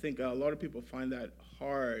 I think a lot of people find that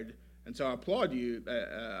hard, and so I applaud you,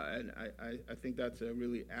 and I think that's a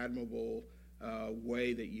really admirable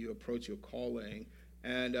way that you approach your calling,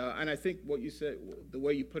 and I think what you said, the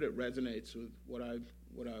way you put it, resonates with what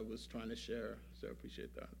I was trying to share. So I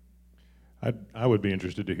appreciate that. I would be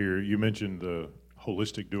interested to hear, you mentioned the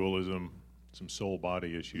holistic dualism, some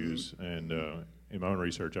soul-body issues, mm-hmm. and in my own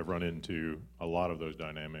research, I've run into a lot of those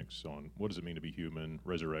dynamics on what does it mean to be human,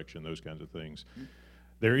 resurrection, those kinds of things. Mm-hmm.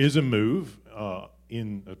 There is a move,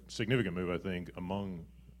 in a significant move, I think, among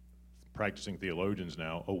practicing theologians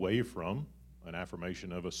now, away from an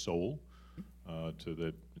affirmation of a soul, to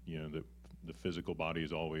that, you know, that the physical body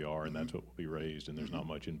is all we are, and that's what will be raised, and there's not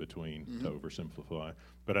much in between, to oversimplify.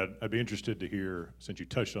 But I'd be interested to hear, since you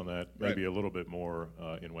touched on that, maybe a little bit more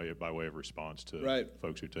by way of response to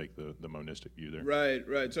folks who take the monistic view there.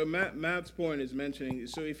 Right. So Matt's point is mentioning,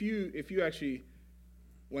 so if you actually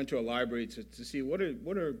went to a library to see what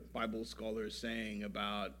are Bible scholars saying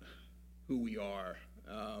about who we are,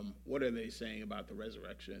 what are they saying about the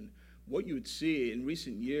resurrection, what you would see in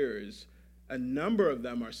recent years, a number of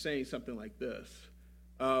them are saying something like this.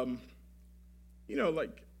 You know,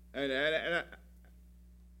 like,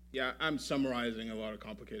 yeah, I'm summarizing a lot of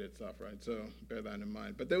complicated stuff, right? So bear that in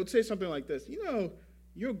mind. But they would say something like this: you know,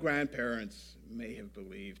 your grandparents may have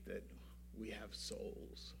believed that we have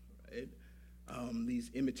souls, right?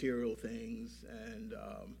 These immaterial things, and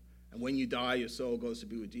when you die, your soul goes to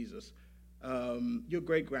be with Jesus. Your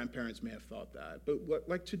great-grandparents may have thought that, but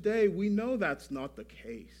like today, we know that's not the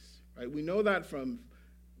case. right? We know that from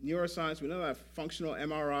neuroscience. We know that functional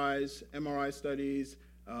MRIs, MRI studies,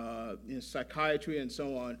 psychiatry, and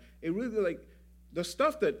so on. It really, the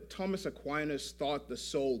stuff that Thomas Aquinas thought the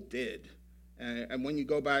soul did, and when you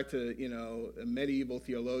go back to, a medieval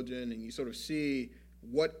theologian and you sort of see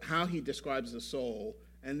how he describes the soul,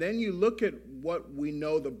 and then you look at what we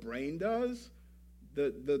know the brain does,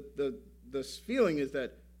 the feeling is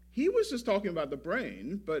that he was just talking about the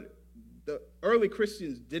brain, but the early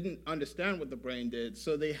Christians didn't understand what the brain did,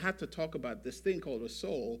 so they had to talk about this thing called a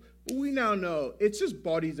soul. But we now know it's just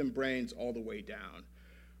bodies and brains all the way down,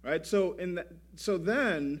 right? So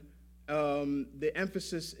then the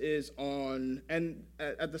emphasis is on, and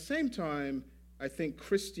at the same time, I think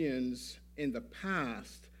Christians in the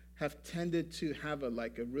past have tended to have a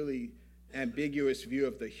really ambiguous view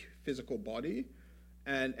of the physical body.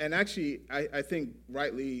 And actually, I think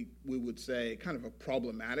rightly we would say kind of a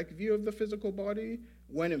problematic view of the physical body,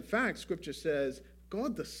 when in fact Scripture says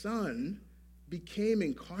God the Son became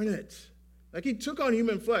incarnate. He took on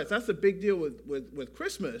human flesh. That's a big deal with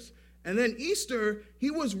Christmas. And then Easter, he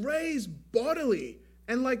was raised bodily.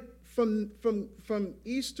 And from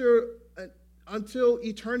Easter until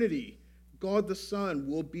eternity, God the Son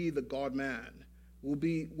will be the God-man.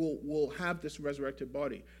 Will have this resurrected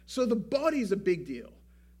body. So the body is a big deal.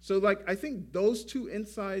 So I think those two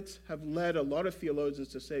insights have led a lot of theologians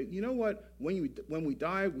to say, you know what, when we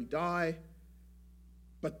die, we die,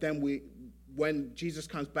 but then when Jesus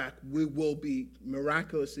comes back, we will be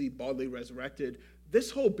miraculously bodily resurrected.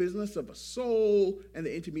 This whole business of a soul and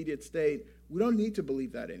the intermediate state, we don't need to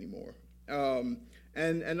believe that anymore. And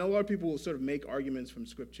a lot of people will sort of make arguments from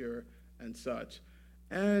Scripture and such.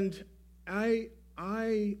 And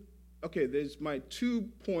there's my 2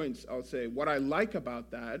 points, I'll say. What I like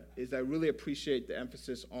about that is I really appreciate the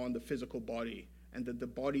emphasis on the physical body, and that the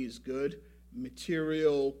body is good,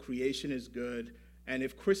 material creation is good, and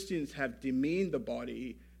if Christians have demeaned the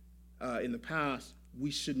body in the past,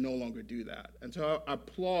 we should no longer do that. And so I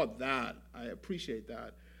applaud that. I appreciate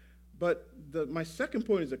that. But my second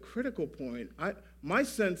point is a critical point. My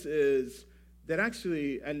sense is that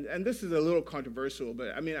actually, and this is a little controversial,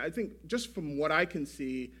 but I think just from what I can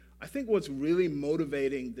see, I think what's really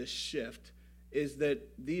motivating this shift is that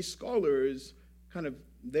these scholars, kind of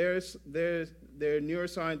their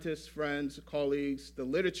neuroscientists, friends, colleagues, the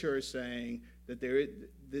literature is saying that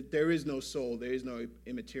there is no soul, there is no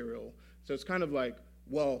immaterial. So it's kind of like,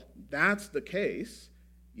 well, that's the case,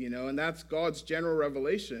 and that's God's general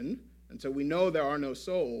revelation, and so we know there are no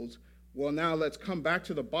souls. Well, now let's come back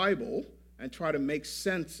to the Bible and try to make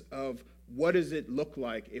sense of what does it look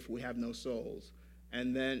like if we have no souls.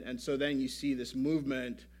 And so then you see this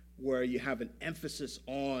movement where you have an emphasis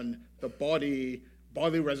on the bodily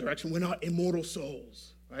resurrection. We're not immortal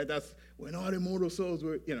souls, right? We're not immortal souls.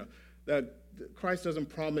 That Christ doesn't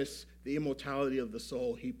promise the immortality of the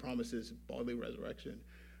soul. He promises bodily resurrection.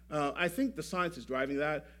 I think the science is driving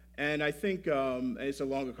that, and I think and it's a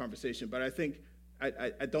longer conversation, but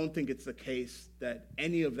I don't think it's the case that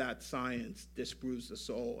any of that science disproves the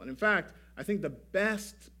soul. And in fact, I think the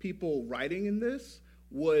best people writing in this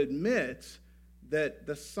would admit that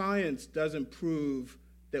the science doesn't prove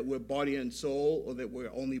that we're body and soul or that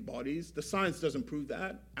we're only bodies. The science doesn't prove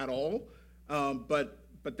that at all.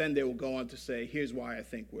 But then they will go on to say, here's why I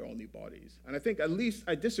think we're only bodies. And I think at least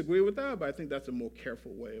I disagree with that, but I think that's a more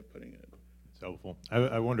careful way of putting it. It's helpful.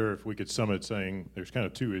 I wonder if we could sum it saying there's kind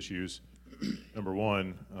of 2 issues. Number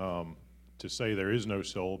one, to say there is no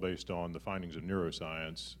soul based on the findings of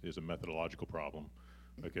neuroscience is a methodological problem,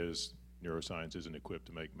 because neuroscience isn't equipped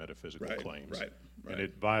to make metaphysical claims. Right. And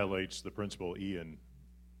it violates the principle Ian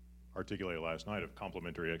articulated last night of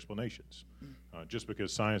complementary explanations. Just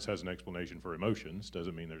because science has an explanation for emotions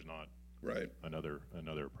doesn't mean there's not another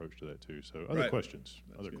approach to that too. So other questions.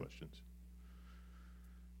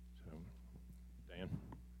 So, Dan.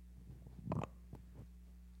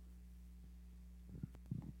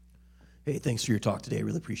 Hey, thanks for your talk today. I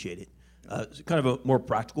really appreciate it. It's kind of a more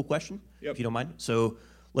practical question, if you don't mind. So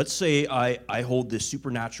let's say I hold this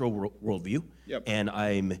supernatural worldview, and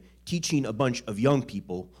I'm teaching a bunch of young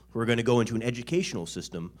people who are going to go into an educational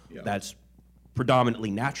system that's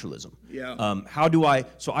predominantly naturalism. How do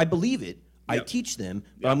so I believe it, I teach them,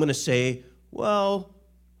 but I'm going to say, well,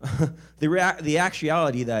 the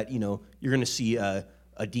actuality that, you're going to see a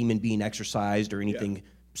demon being exorcised or anything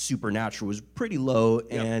supernatural is pretty low,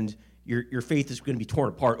 and your faith is going to be torn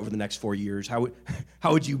apart over the next 4 years. How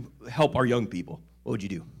would you help our young people? What would you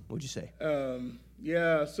do? What would you say?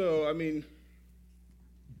 So I mean,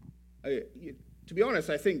 to be honest,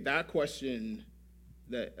 I think that question,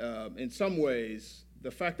 that in some ways,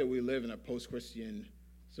 the fact that we live in a post-Christian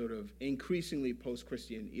sort of increasingly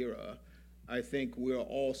post-Christian era, I think we're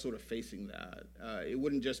all sort of facing that. It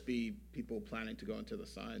wouldn't just be people planning to go into the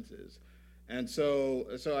sciences. And so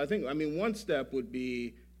I think, one step would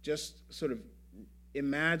be just sort of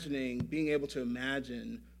being able to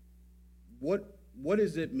imagine what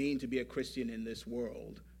does it mean to be a Christian in this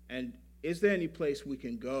world? And is there any place we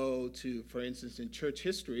can go to, for instance, in church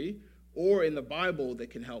history or in the Bible that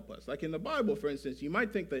can help us? Like in the Bible, for instance, you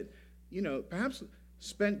might think that, perhaps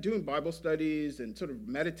spent doing Bible studies and sort of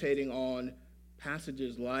meditating on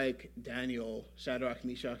passages like Daniel, Shadrach,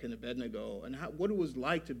 Meshach, and Abednego, and what it was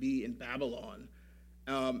like to be in Babylon,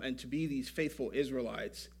 and to be these faithful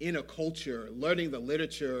Israelites in a culture, learning the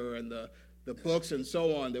literature and the books and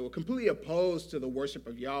so on that were completely opposed to the worship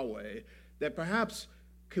of Yahweh, that perhaps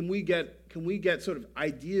can we get sort of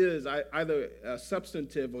ideas, either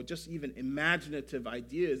substantive or just even imaginative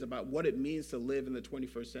ideas about what it means to live in the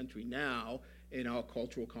 21st century now in our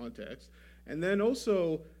cultural context. And then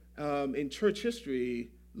also in church history,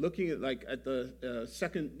 looking at the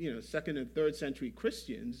second and third century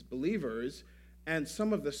Christians, believers, and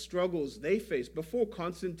some of the struggles they faced before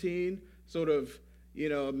Constantine sort of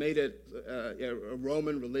made it a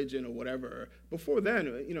Roman religion or whatever. Before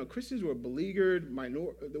then, Christians were beleaguered,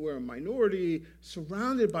 they were a minority,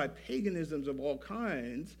 surrounded by paganisms of all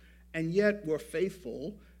kinds, and yet were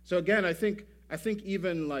faithful. So again, I think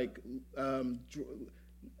even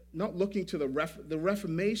not looking to the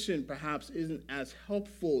Reformation perhaps isn't as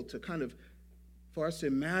helpful to kind of for us to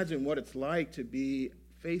imagine what it's like to be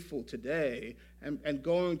faithful today, and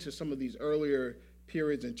going to some of these earlier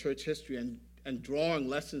periods in church history and drawing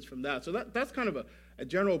lessons from that. So that's kind of a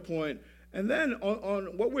general point. And then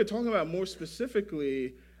on what we're talking about more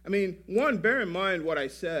specifically, one, bear in mind what I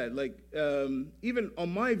said, even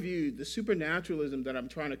on my view, the supernaturalism that I'm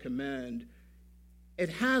trying to commend, it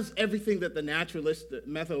has everything that the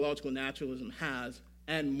methodological naturalism has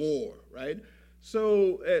and more, right?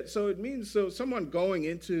 So it means someone going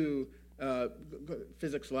into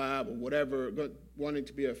physics lab or whatever, wanting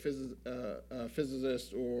to be a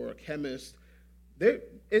physicist or a chemist,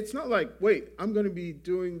 it's not like, wait, I'm going to be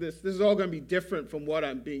doing this. This is all going to be different from what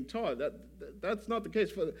I'm being taught. That's not the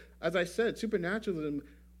case. As I said, supernaturalism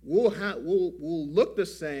will look the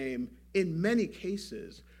same in many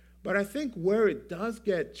cases. But I think where it does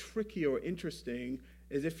get tricky or interesting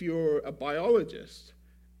is if you're a biologist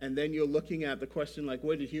and then you're looking at the question like,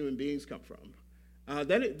 where did human beings come from?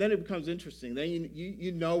 Then it becomes interesting. Then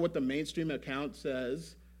you know what the mainstream account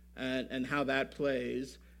says and how that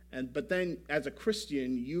plays. But then as a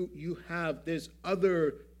Christian, there's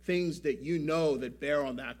other things that bear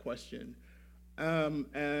on that question.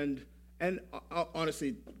 And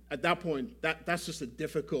honestly, at that point, that's just a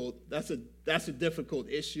difficult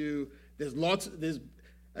issue. There's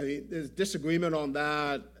disagreement on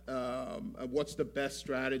that. What's the best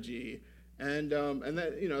strategy? And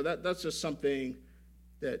that's just something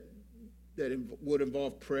that would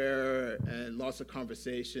involve prayer and lots of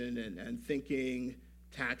conversation and thinking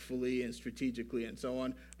tactfully and strategically and so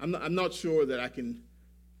on. I'm not sure that I can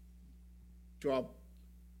drop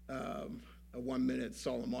a 1-minute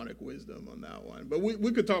Solomonic wisdom on that one, but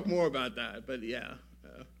we could talk more about that. But yeah.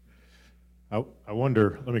 I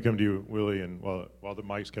wonder. Let me come to you, Willie, and while the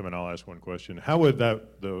mic's coming, I'll ask one question. How would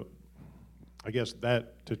to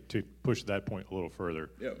push that point a little further?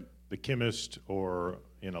 Yeah. The chemist, or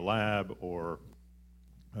in a lab, or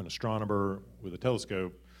an astronomer with a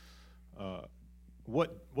telescope.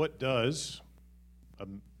 What do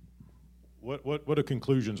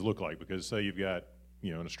conclusions look like? Because say you've got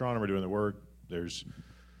an astronomer doing the work, there's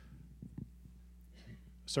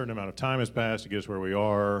a certain amount of time has passed to get us where we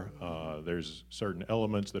are. There's certain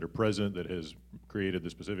elements that are present that has created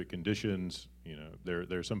the specific conditions. There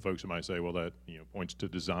are some folks who might say, well, that points to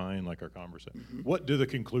design, like our conversation. Mm-hmm. What do the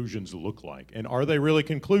conclusions look like, and are they really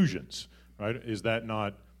conclusions? Right? Is that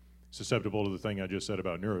not susceptible to the thing I just said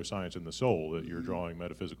about neuroscience and the soul, that you're drawing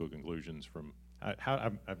metaphysical conclusions from?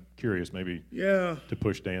 I'm curious, maybe to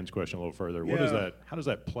push Dan's question a little further. Yeah. How does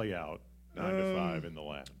that play out 9 to 5 in the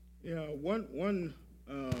lab? Yeah,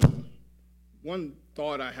 one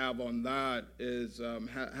thought I have on that is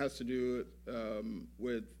has to do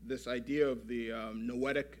with this idea of the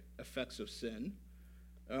noetic effects of sin,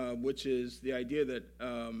 which is the idea that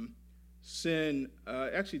sin,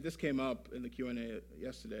 actually this came up in the Q&A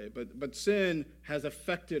yesterday, but sin has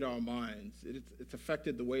affected our minds. It's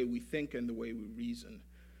affected the way we think and the way we reason.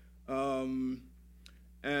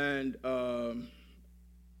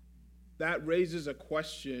 That raises a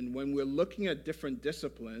question. When we're looking at different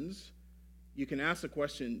disciplines, you can ask the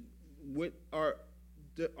question,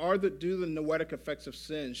 do the noetic effects of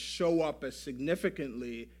sin show up as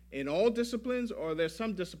significantly in all disciplines, or there's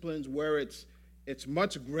some disciplines where it's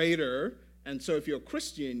much greater, and so if you're a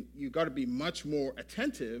Christian, you've got to be much more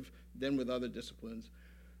attentive than with other disciplines.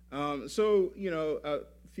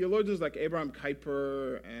 Theologians like Abraham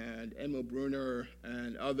Kuyper and Emil Brunner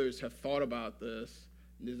and others have thought about this.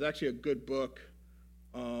 And there's actually a good book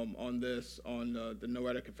on this, on the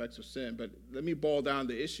noetic effects of sin. But let me boil down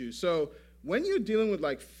the issue. So when you're dealing with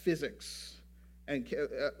like physics, and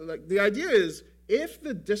like the idea is, if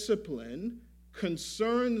the discipline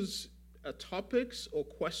concerns topics or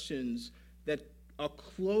questions that are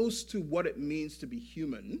close to what it means to be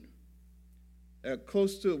human,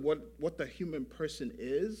 close to what the human person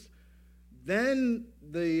is, then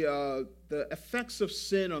the effects of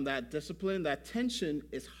sin on that discipline, that tension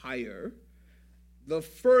is higher. The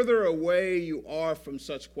further away you are from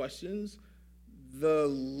such questions, the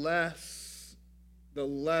less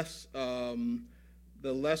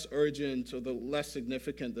urgent or the less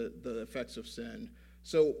significant the effects of sin.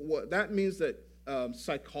 So what that means that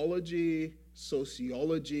psychology,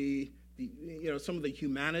 sociology, some of the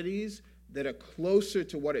humanities that are closer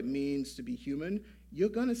to what it means to be human, you're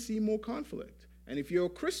going to see more conflict. And if you're a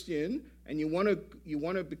Christian and you want to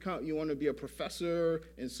be a professor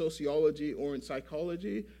in sociology or in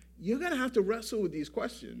psychology, you're going to have to wrestle with these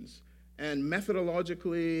questions, and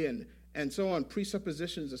methodologically and so on,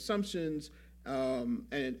 presuppositions, assumptions,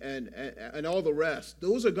 and all the rest.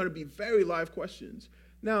 Those are going to be very live questions.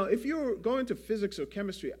 Now, if you're going to physics or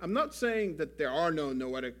chemistry, I'm not saying that there are no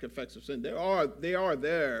noetic effects of sin. They are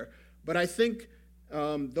there. But I think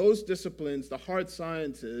those disciplines, the hard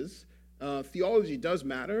sciences, theology does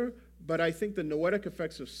matter, but I think the noetic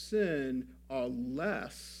effects of sin are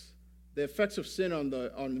less. The effects of sin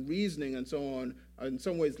on reasoning and so on are in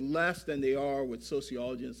some ways less than they are with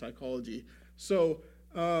sociology and psychology. So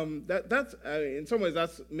that's in some ways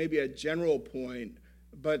that's maybe a general point,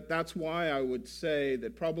 but that's why I would say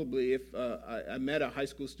that probably if I met a high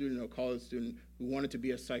school student or college student who wanted to be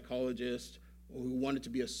a psychologist or who wanted to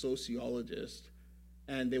be a sociologist,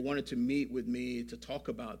 and they wanted to meet with me to talk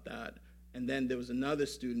about that, and then there was another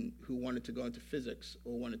student who wanted to go into physics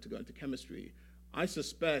or wanted to go into chemistry, I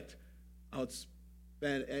suspect I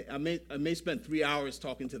may spend 3 hours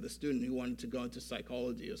talking to the student who wanted to go into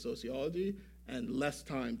psychology or sociology, and less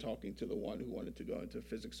time talking to the one who wanted to go into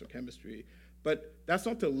physics or chemistry. But that's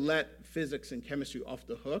not to let physics and chemistry off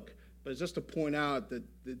the hook, but it's just to point out that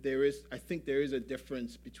I think there is a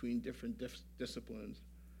difference between different disciplines.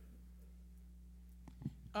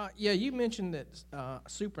 You mentioned that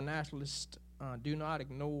supernaturalists do not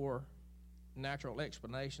ignore natural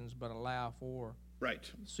explanations, but allow for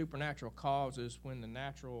supernatural causes when the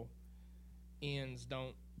natural ends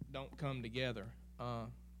don't come together.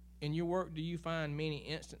 In your work, do you find many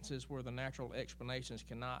instances where the natural explanations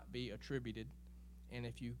cannot be attributed? And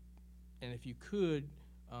if you could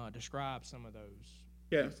describe some of those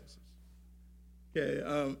instances. Okay.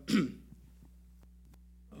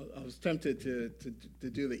 I was tempted to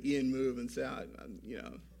do the Ian move and say, I'm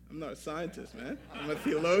not a scientist, man. I'm a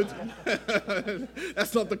theologian.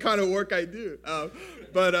 That's not the kind of work I do.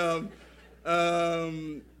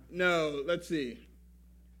 No, let's see.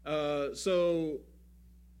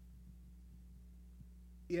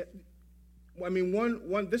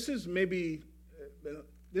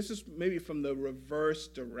 This is maybe from the reverse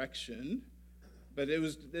direction, but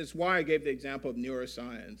it's why I gave the example of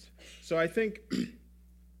neuroscience. So I think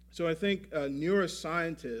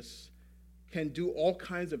neuroscientists can do all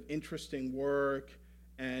kinds of interesting work,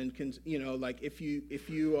 and can, like if you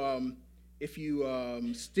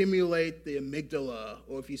stimulate the amygdala,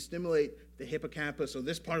 or if you stimulate the hippocampus or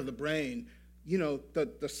this part of the brain,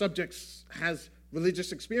 the subject has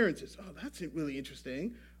religious experiences. Oh, that's really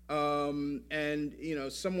interesting.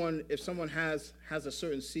 If someone has a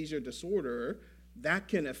certain seizure disorder, that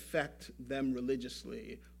can affect them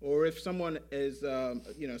religiously. Or if someone is,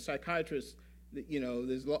 psychiatrist,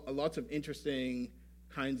 there's lots of interesting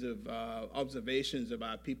kinds of observations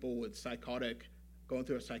about people with going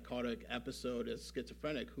through a psychotic episode as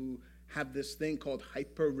schizophrenic, who have this thing called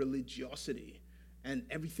hyper-religiosity, and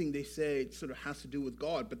everything they say sort of has to do with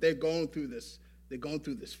God, but they're going through this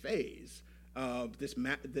phase,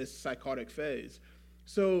 this psychotic phase.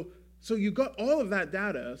 So you got all of that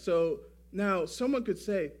data. So now someone could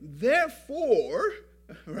say, therefore,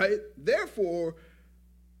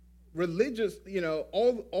 religious,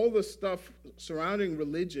 all the stuff surrounding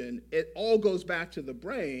religion, it all goes back to the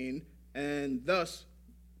brain, and thus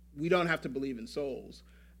we don't have to believe in souls.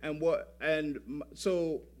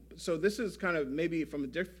 So this is kind of maybe from a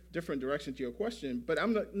different direction to your question, but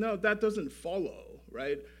that doesn't follow,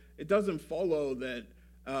 right? It doesn't follow that,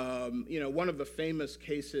 one of the famous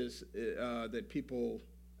cases that people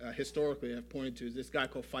historically have pointed to is this guy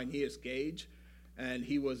called Phineas Gage, and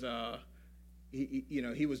he was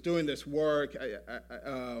he was doing this work,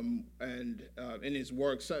 and in his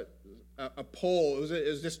work, a pole. It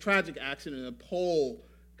was this tragic accident. A pole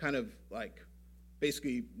kind of like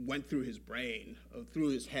basically went through his brain, through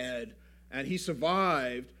his head, and he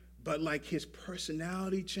survived. But like his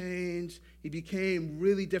personality changed. He became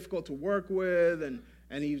really difficult to work with, and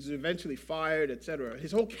he was eventually fired, etc.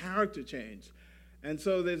 His whole character changed. And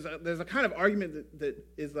so there's a kind of argument that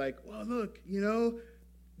is like, well, look,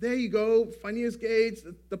 there you go, Phineas Gage,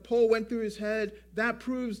 the pole went through his head. That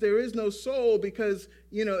proves there is no soul because,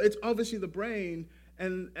 it's obviously the brain.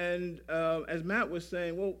 And as Matt was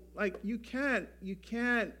saying, well, like you can't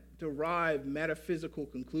derive metaphysical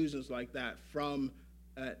conclusions like that from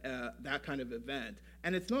that kind of event.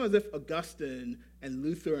 And it's not as if Augustine and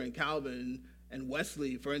Luther and Calvin and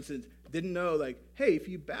Wesley, for instance, didn't know, like, hey, if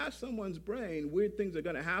you bash someone's brain, weird things are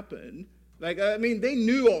going to happen. Like, they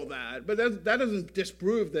knew all that, but that doesn't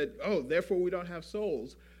disprove that, therefore we don't have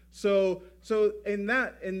souls. So in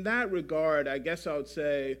that regard, I guess I would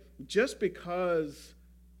say, just because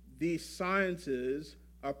these sciences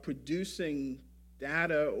are producing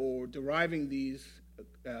data or deriving these,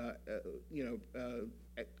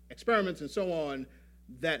 experiments and so on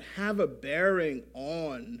that have a bearing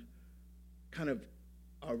on kind of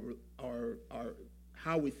our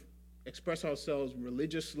how we express ourselves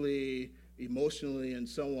religiously, emotionally, and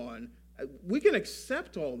so on. We can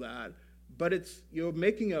accept all that, but you're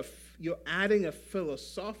adding a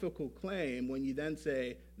philosophical claim when you then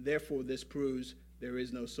say, therefore this proves there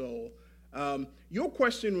is no soul. Your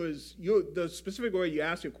question was, the specific way you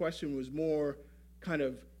asked your question was more kind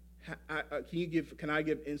of, can I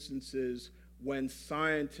give instances when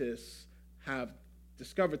scientists have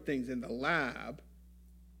discovered things in the lab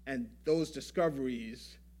and those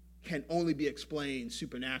discoveries can only be explained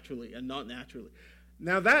supernaturally and not naturally?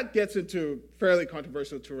 Now that gets into fairly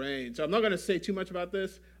controversial terrain, so I'm not going to say too much about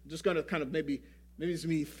this. I'm just going to kind of maybe it's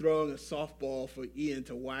me throwing a softball for Ian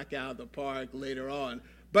to whack out the park later on.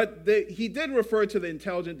 But he did refer to the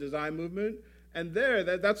intelligent design movement, and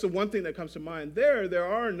that's the one thing that comes to mind. There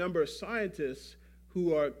are a number of scientists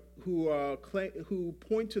who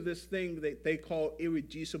point to this thing that they call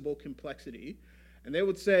irreducible complexity. And they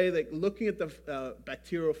would say, like, looking at the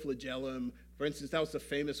bacterial flagellum, for instance, that was the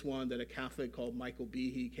famous one that a Catholic called Michael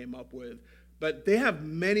Behe came up with. But they have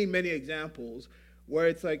many, many examples where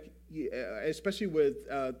it's like, especially with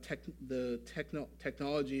the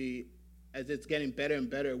technology, as it's getting better and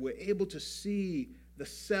better, we're able to see the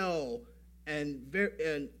cell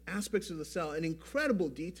and aspects of the cell in incredible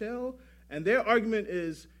detail. And their argument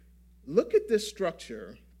is, look at this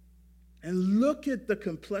structure and look at the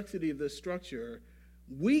complexity of this structure.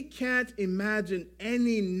 We can't imagine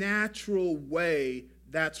any natural way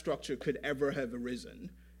that structure could ever have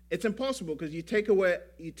arisen. It's impossible because you take away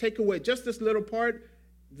just this little part,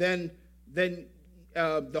 then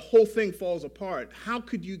the whole thing falls apart. How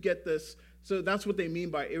could you get this? So that's what they mean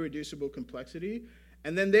by irreducible complexity.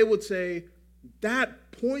 And then they would say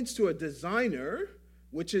that points to a designer,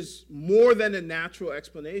 which is more than a natural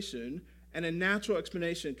explanation, and a natural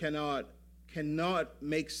explanation cannot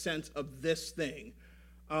make sense of this thing.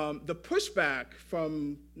 The pushback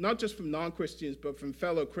from, not just from non-Christians, but from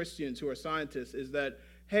fellow Christians who are scientists is that,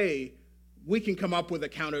 hey, we can come up with a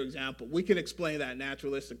counterexample. We can explain that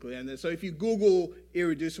naturalistically. And so if you Google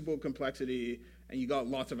irreducible complexity and you got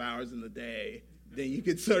lots of hours in the day, then you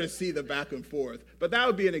could sort of see the back and forth. But that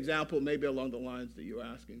would be an example maybe along the lines that you're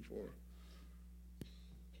asking for.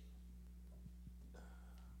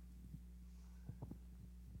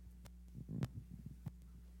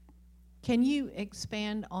 Can you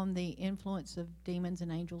expand on the influence of demons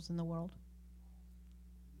and angels in the world?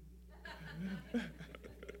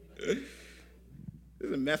 This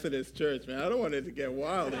is a Methodist church, man. I don't want it to get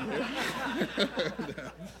wild in here.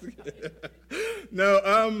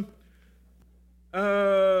 No,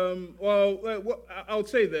 well, I'll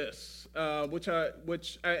say this, one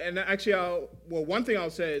thing I'll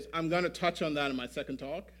say is I'm going to touch on that in my second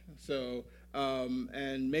talk. So,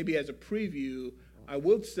 and maybe as a preview, I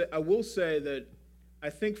will say that I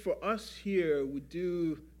think for us here, we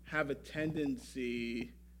do have a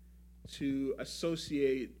tendency to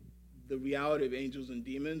associate the reality of angels and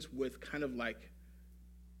demons with kind of like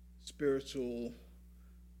spiritual,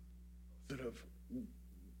 sort of,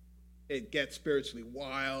 it gets spiritually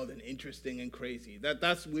wild and interesting and crazy.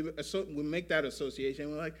 We make that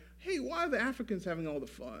association. We're like, hey, why are the Africans having all the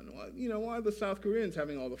fun? Why are the South Koreans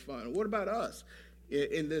having all the fun? What about us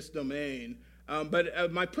in this domain?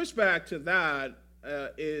 But my pushback to that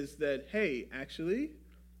is that, hey, actually,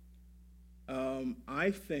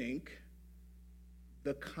 I think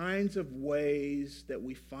the kinds of ways that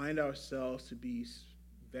we find ourselves to be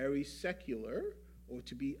very secular or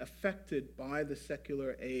to be affected by the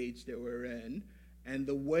secular age that we're in, and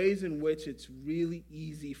the ways in which it's really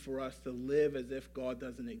easy for us to live as if God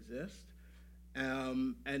doesn't exist,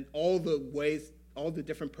 and all the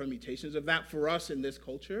different permutations of that for us in this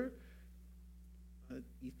culture,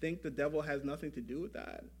 you think the devil has nothing to do with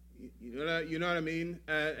that? You know what I mean?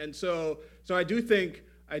 And so I do think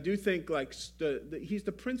like he's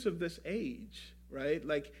the prince of this age, right?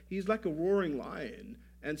 Like he's like a roaring lion.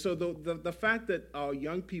 And so the fact that our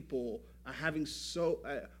young people are having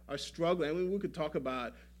are struggling. I mean, we could talk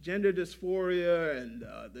about gender dysphoria and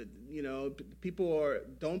people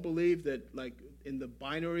don't believe that, like, in the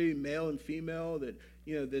binary male and female, that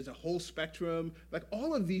there's a whole spectrum. Like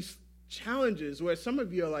all of these challenges where some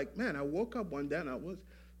of you are like, man, I woke up one day and I was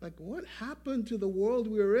like, what happened to the world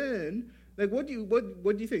we're in? Like, what do you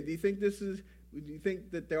think? Do you think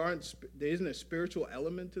that there isn't a spiritual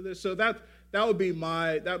element to this? So that would be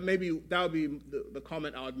the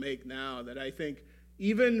comment I would make now, that I think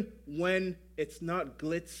even when it's not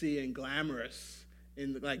glitzy and glamorous,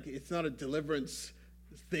 it's not a deliverance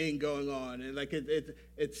thing going on, and like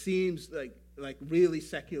it seems like really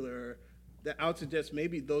secular, that I would suggest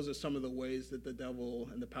maybe those are some of the ways that the devil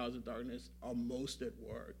and the powers of darkness are most at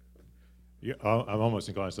work. Yeah, I'm almost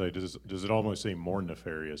inclined to say, does it almost seem more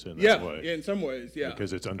nefarious in that way? Yeah, in some ways, yeah.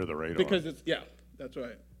 Because it's under the radar. Because that's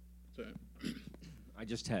right. I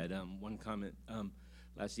just had one comment.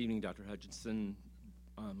 Last evening, Dr. Hutchinson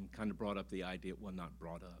kind of brought up the idea, well, not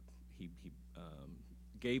brought up, he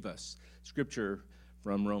gave us scripture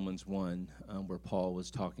from Romans 1, where Paul was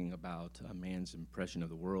talking about a man's impression of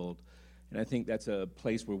the world. And I think that's a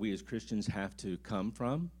place where we as Christians have to come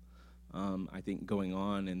from. I think going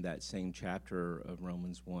on in that same chapter of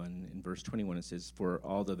Romans 1, in verse 21, it says, "For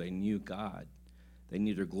although they knew God, they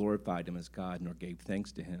neither glorified him as God nor gave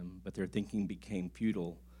thanks to him, but their thinking became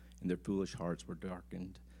futile, and their foolish hearts were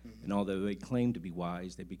darkened. Mm-hmm. And although they claimed to be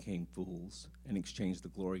wise, they became fools, and exchanged the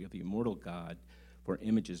glory of the immortal God for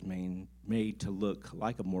images made to look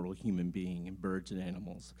like a mortal human being and birds and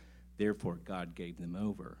animals. Therefore God gave them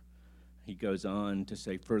over." He goes on to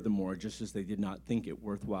say, "Furthermore, just as they did not think it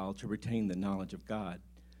worthwhile to retain the knowledge of God,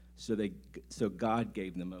 so God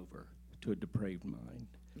gave them over to a depraved mind,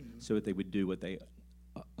 so that they would do what they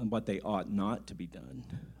ought not to be done.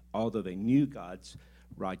 Although they knew God's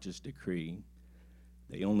righteous decree,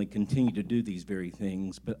 they only continue to do these very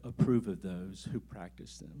things, but approve of those who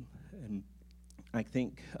practice them." And I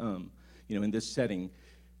think, in this setting,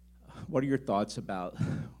 what are your thoughts about,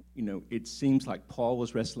 it seems like Paul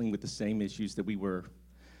was wrestling with the same issues that we were,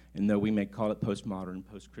 and though we may call it postmodern,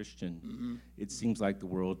 post-Christian, it seems like the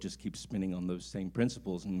world just keeps spinning on those same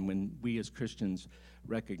principles. And when we as Christians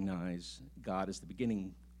recognize God as the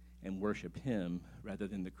beginning and worship him rather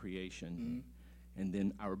than the creation, and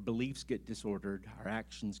then our beliefs get disordered, our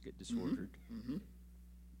actions get disordered.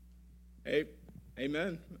 Hey,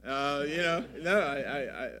 amen.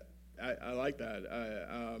 I like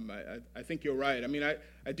that. I think you're right. I mean,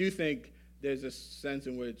 I do think there's a sense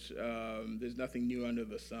in which there's nothing new under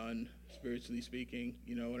the sun, spiritually speaking.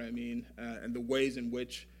 You know what I mean? And the ways in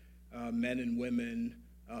which men and women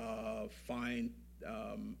find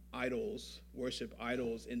idols, worship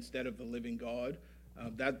idols instead of the living God.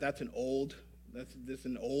 That's an old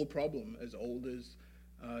problem, as old as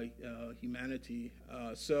humanity.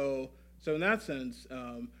 So in that sense,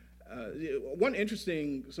 one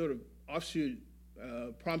interesting sort of offshoot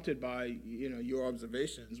prompted by your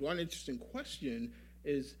observations. One interesting question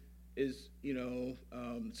is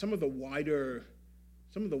some of the wider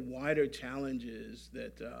challenges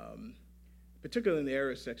that, particularly in the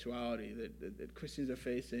area of sexuality, that Christians are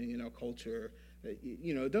facing in our culture.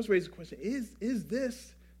 It does raise the question: is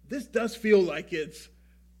this does feel like it's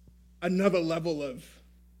another level of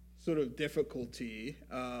sort of difficulty.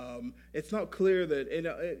 It's not clear that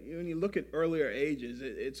when you look at earlier ages,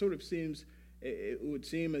 it sort of seems, it would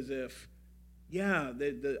seem as if,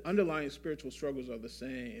 the underlying spiritual struggles are the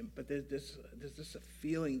same, but there's just a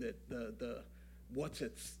feeling that the what's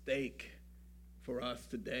at stake for us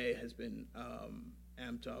today has been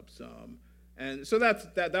amped up some, and so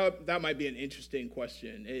that might be an interesting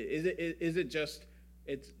question. Is it just?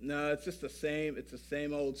 It's just the same. It's the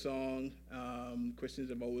same old song. Christians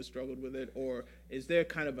have always struggled with it, or is there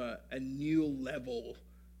kind of a new level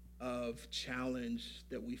of challenge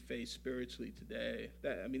that we face spiritually today?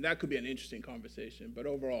 That could be an interesting conversation. But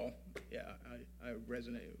overall, I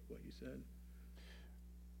resonate with what you said.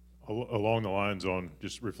 Along the lines on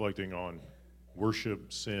just reflecting on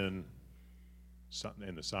worship, sin,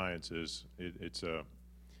 and the sciences,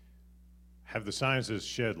 have the sciences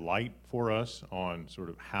shed light for us on sort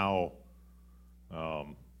of how,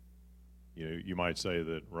 you might say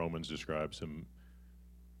that Romans describes some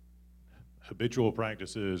habitual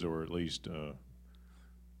practices, or at least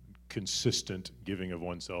consistent giving of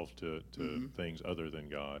oneself to things other than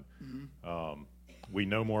God. We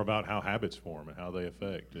know more about how habits form and how they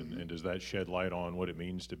affect, and does that shed light on what it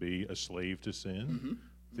means to be a slave to sin?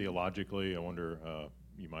 Theologically, I wonder,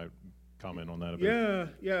 you might comment on that a bit.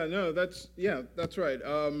 That's right.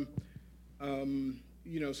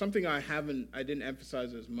 Something I didn't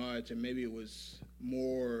emphasize as much, and maybe it was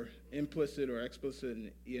more implicit or explicit in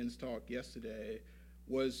Ian's talk yesterday,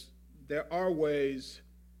 was there are ways.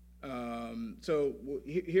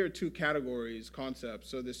 Here are two categories, concepts.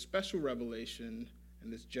 So there's special revelation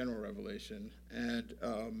and this general revelation. And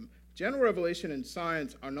general revelation and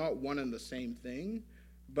science are not one and the same thing,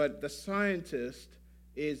 but the scientist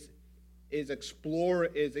is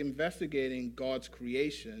investigating God's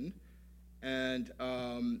creation, and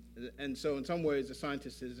so in some ways the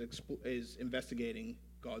scientist is investigating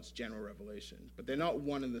God's general revelation, but they're not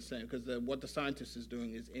one and the same, because what the scientist is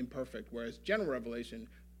doing is imperfect, whereas general revelation,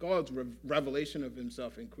 God's revelation of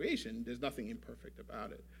himself in creation, there's nothing imperfect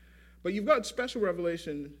about it. But you've got special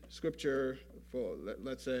revelation, scripture, for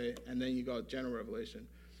let's say, and then you got general revelation.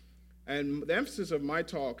 And the emphasis of my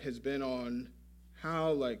talk has been on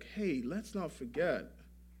how, hey, let's not forget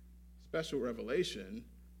special revelation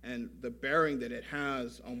and the bearing that it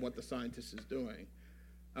has on what the scientist is doing.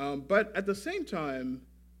 But at the same time,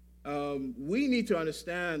 we need to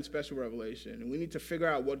understand special revelation, and we need to figure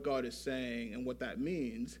out what God is saying and what that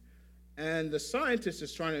means. And the scientist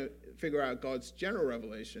is trying to figure out God's general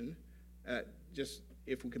revelation, just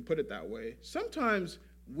if we can put it that way. Sometimes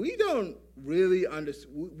we don't really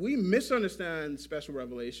we misunderstand special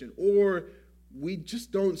revelation, or we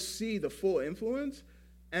just don't see the full influence.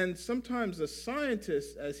 And sometimes the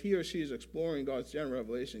scientist, as he or she is exploring God's general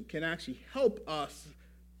revelation, can actually help us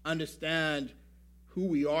understand who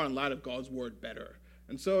we are in light of God's word better.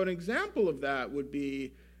 And so an example of that would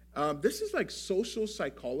be, this is like social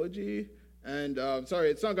psychology. And sorry,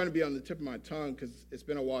 it's not going to be on the tip of my tongue because it's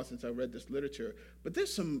been a while since I read this literature. But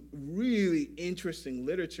there's some really interesting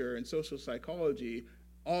literature in social psychology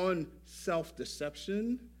on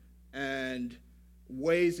self-deception and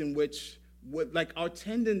ways in which, our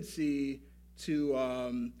tendency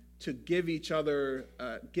to give each other,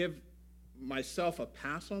 give myself a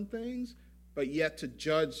pass on things, but yet to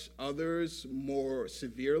judge others more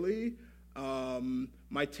severely.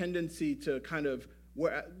 My tendency to kind of,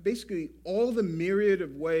 basically all the myriad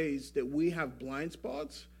of ways that we have blind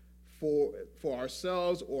spots for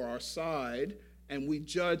ourselves or our side, and we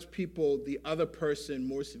judge the other person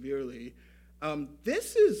more severely.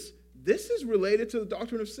 This is related to the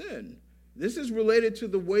doctrine of sin. This is related to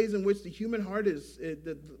the ways in which the human heart is,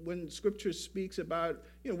 when Scripture speaks about,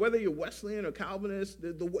 whether you're Wesleyan or Calvinist,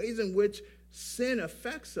 the ways in which sin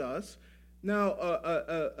affects us. Now,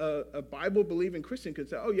 a Bible-believing Christian could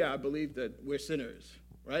say, oh yeah, I believe that we're sinners,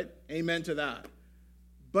 right? Amen to that.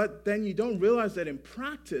 But then you don't realize that in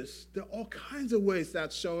practice, there are all kinds of ways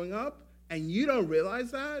that's showing up, and you don't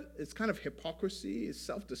realize that. It's kind of hypocrisy, it's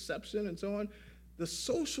self-deception, and so on. The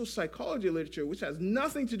social psychology literature, which has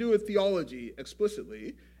nothing to do with theology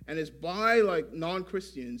explicitly, and is by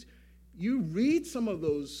non-Christians, you read some of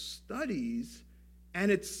those studies,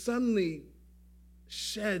 and it suddenly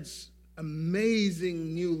sheds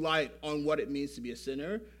amazing new light on what it means to be a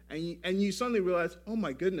sinner, and you suddenly realize, oh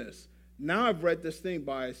my goodness, now I've read this thing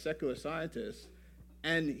by a secular scientist,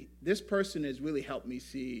 and this person has really helped me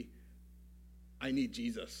see I need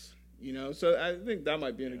Jesus. So I think that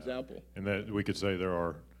might be an example. And that we could say there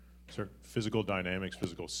are certain physical dynamics,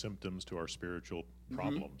 physical symptoms to our spiritual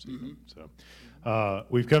problems. So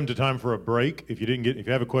we've come to time for a break. If you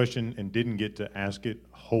have a question and didn't get to ask it,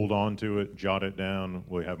 hold on to it, jot it down.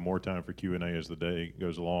 We'll have more time for Q&A as the day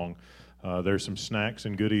goes along. There's some snacks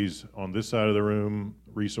and goodies on this side of the room.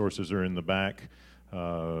 Resources are in the back.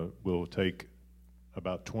 We'll take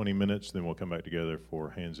about 20 minutes, then we'll come back together for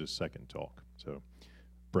Hans' second talk. So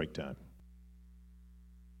break time.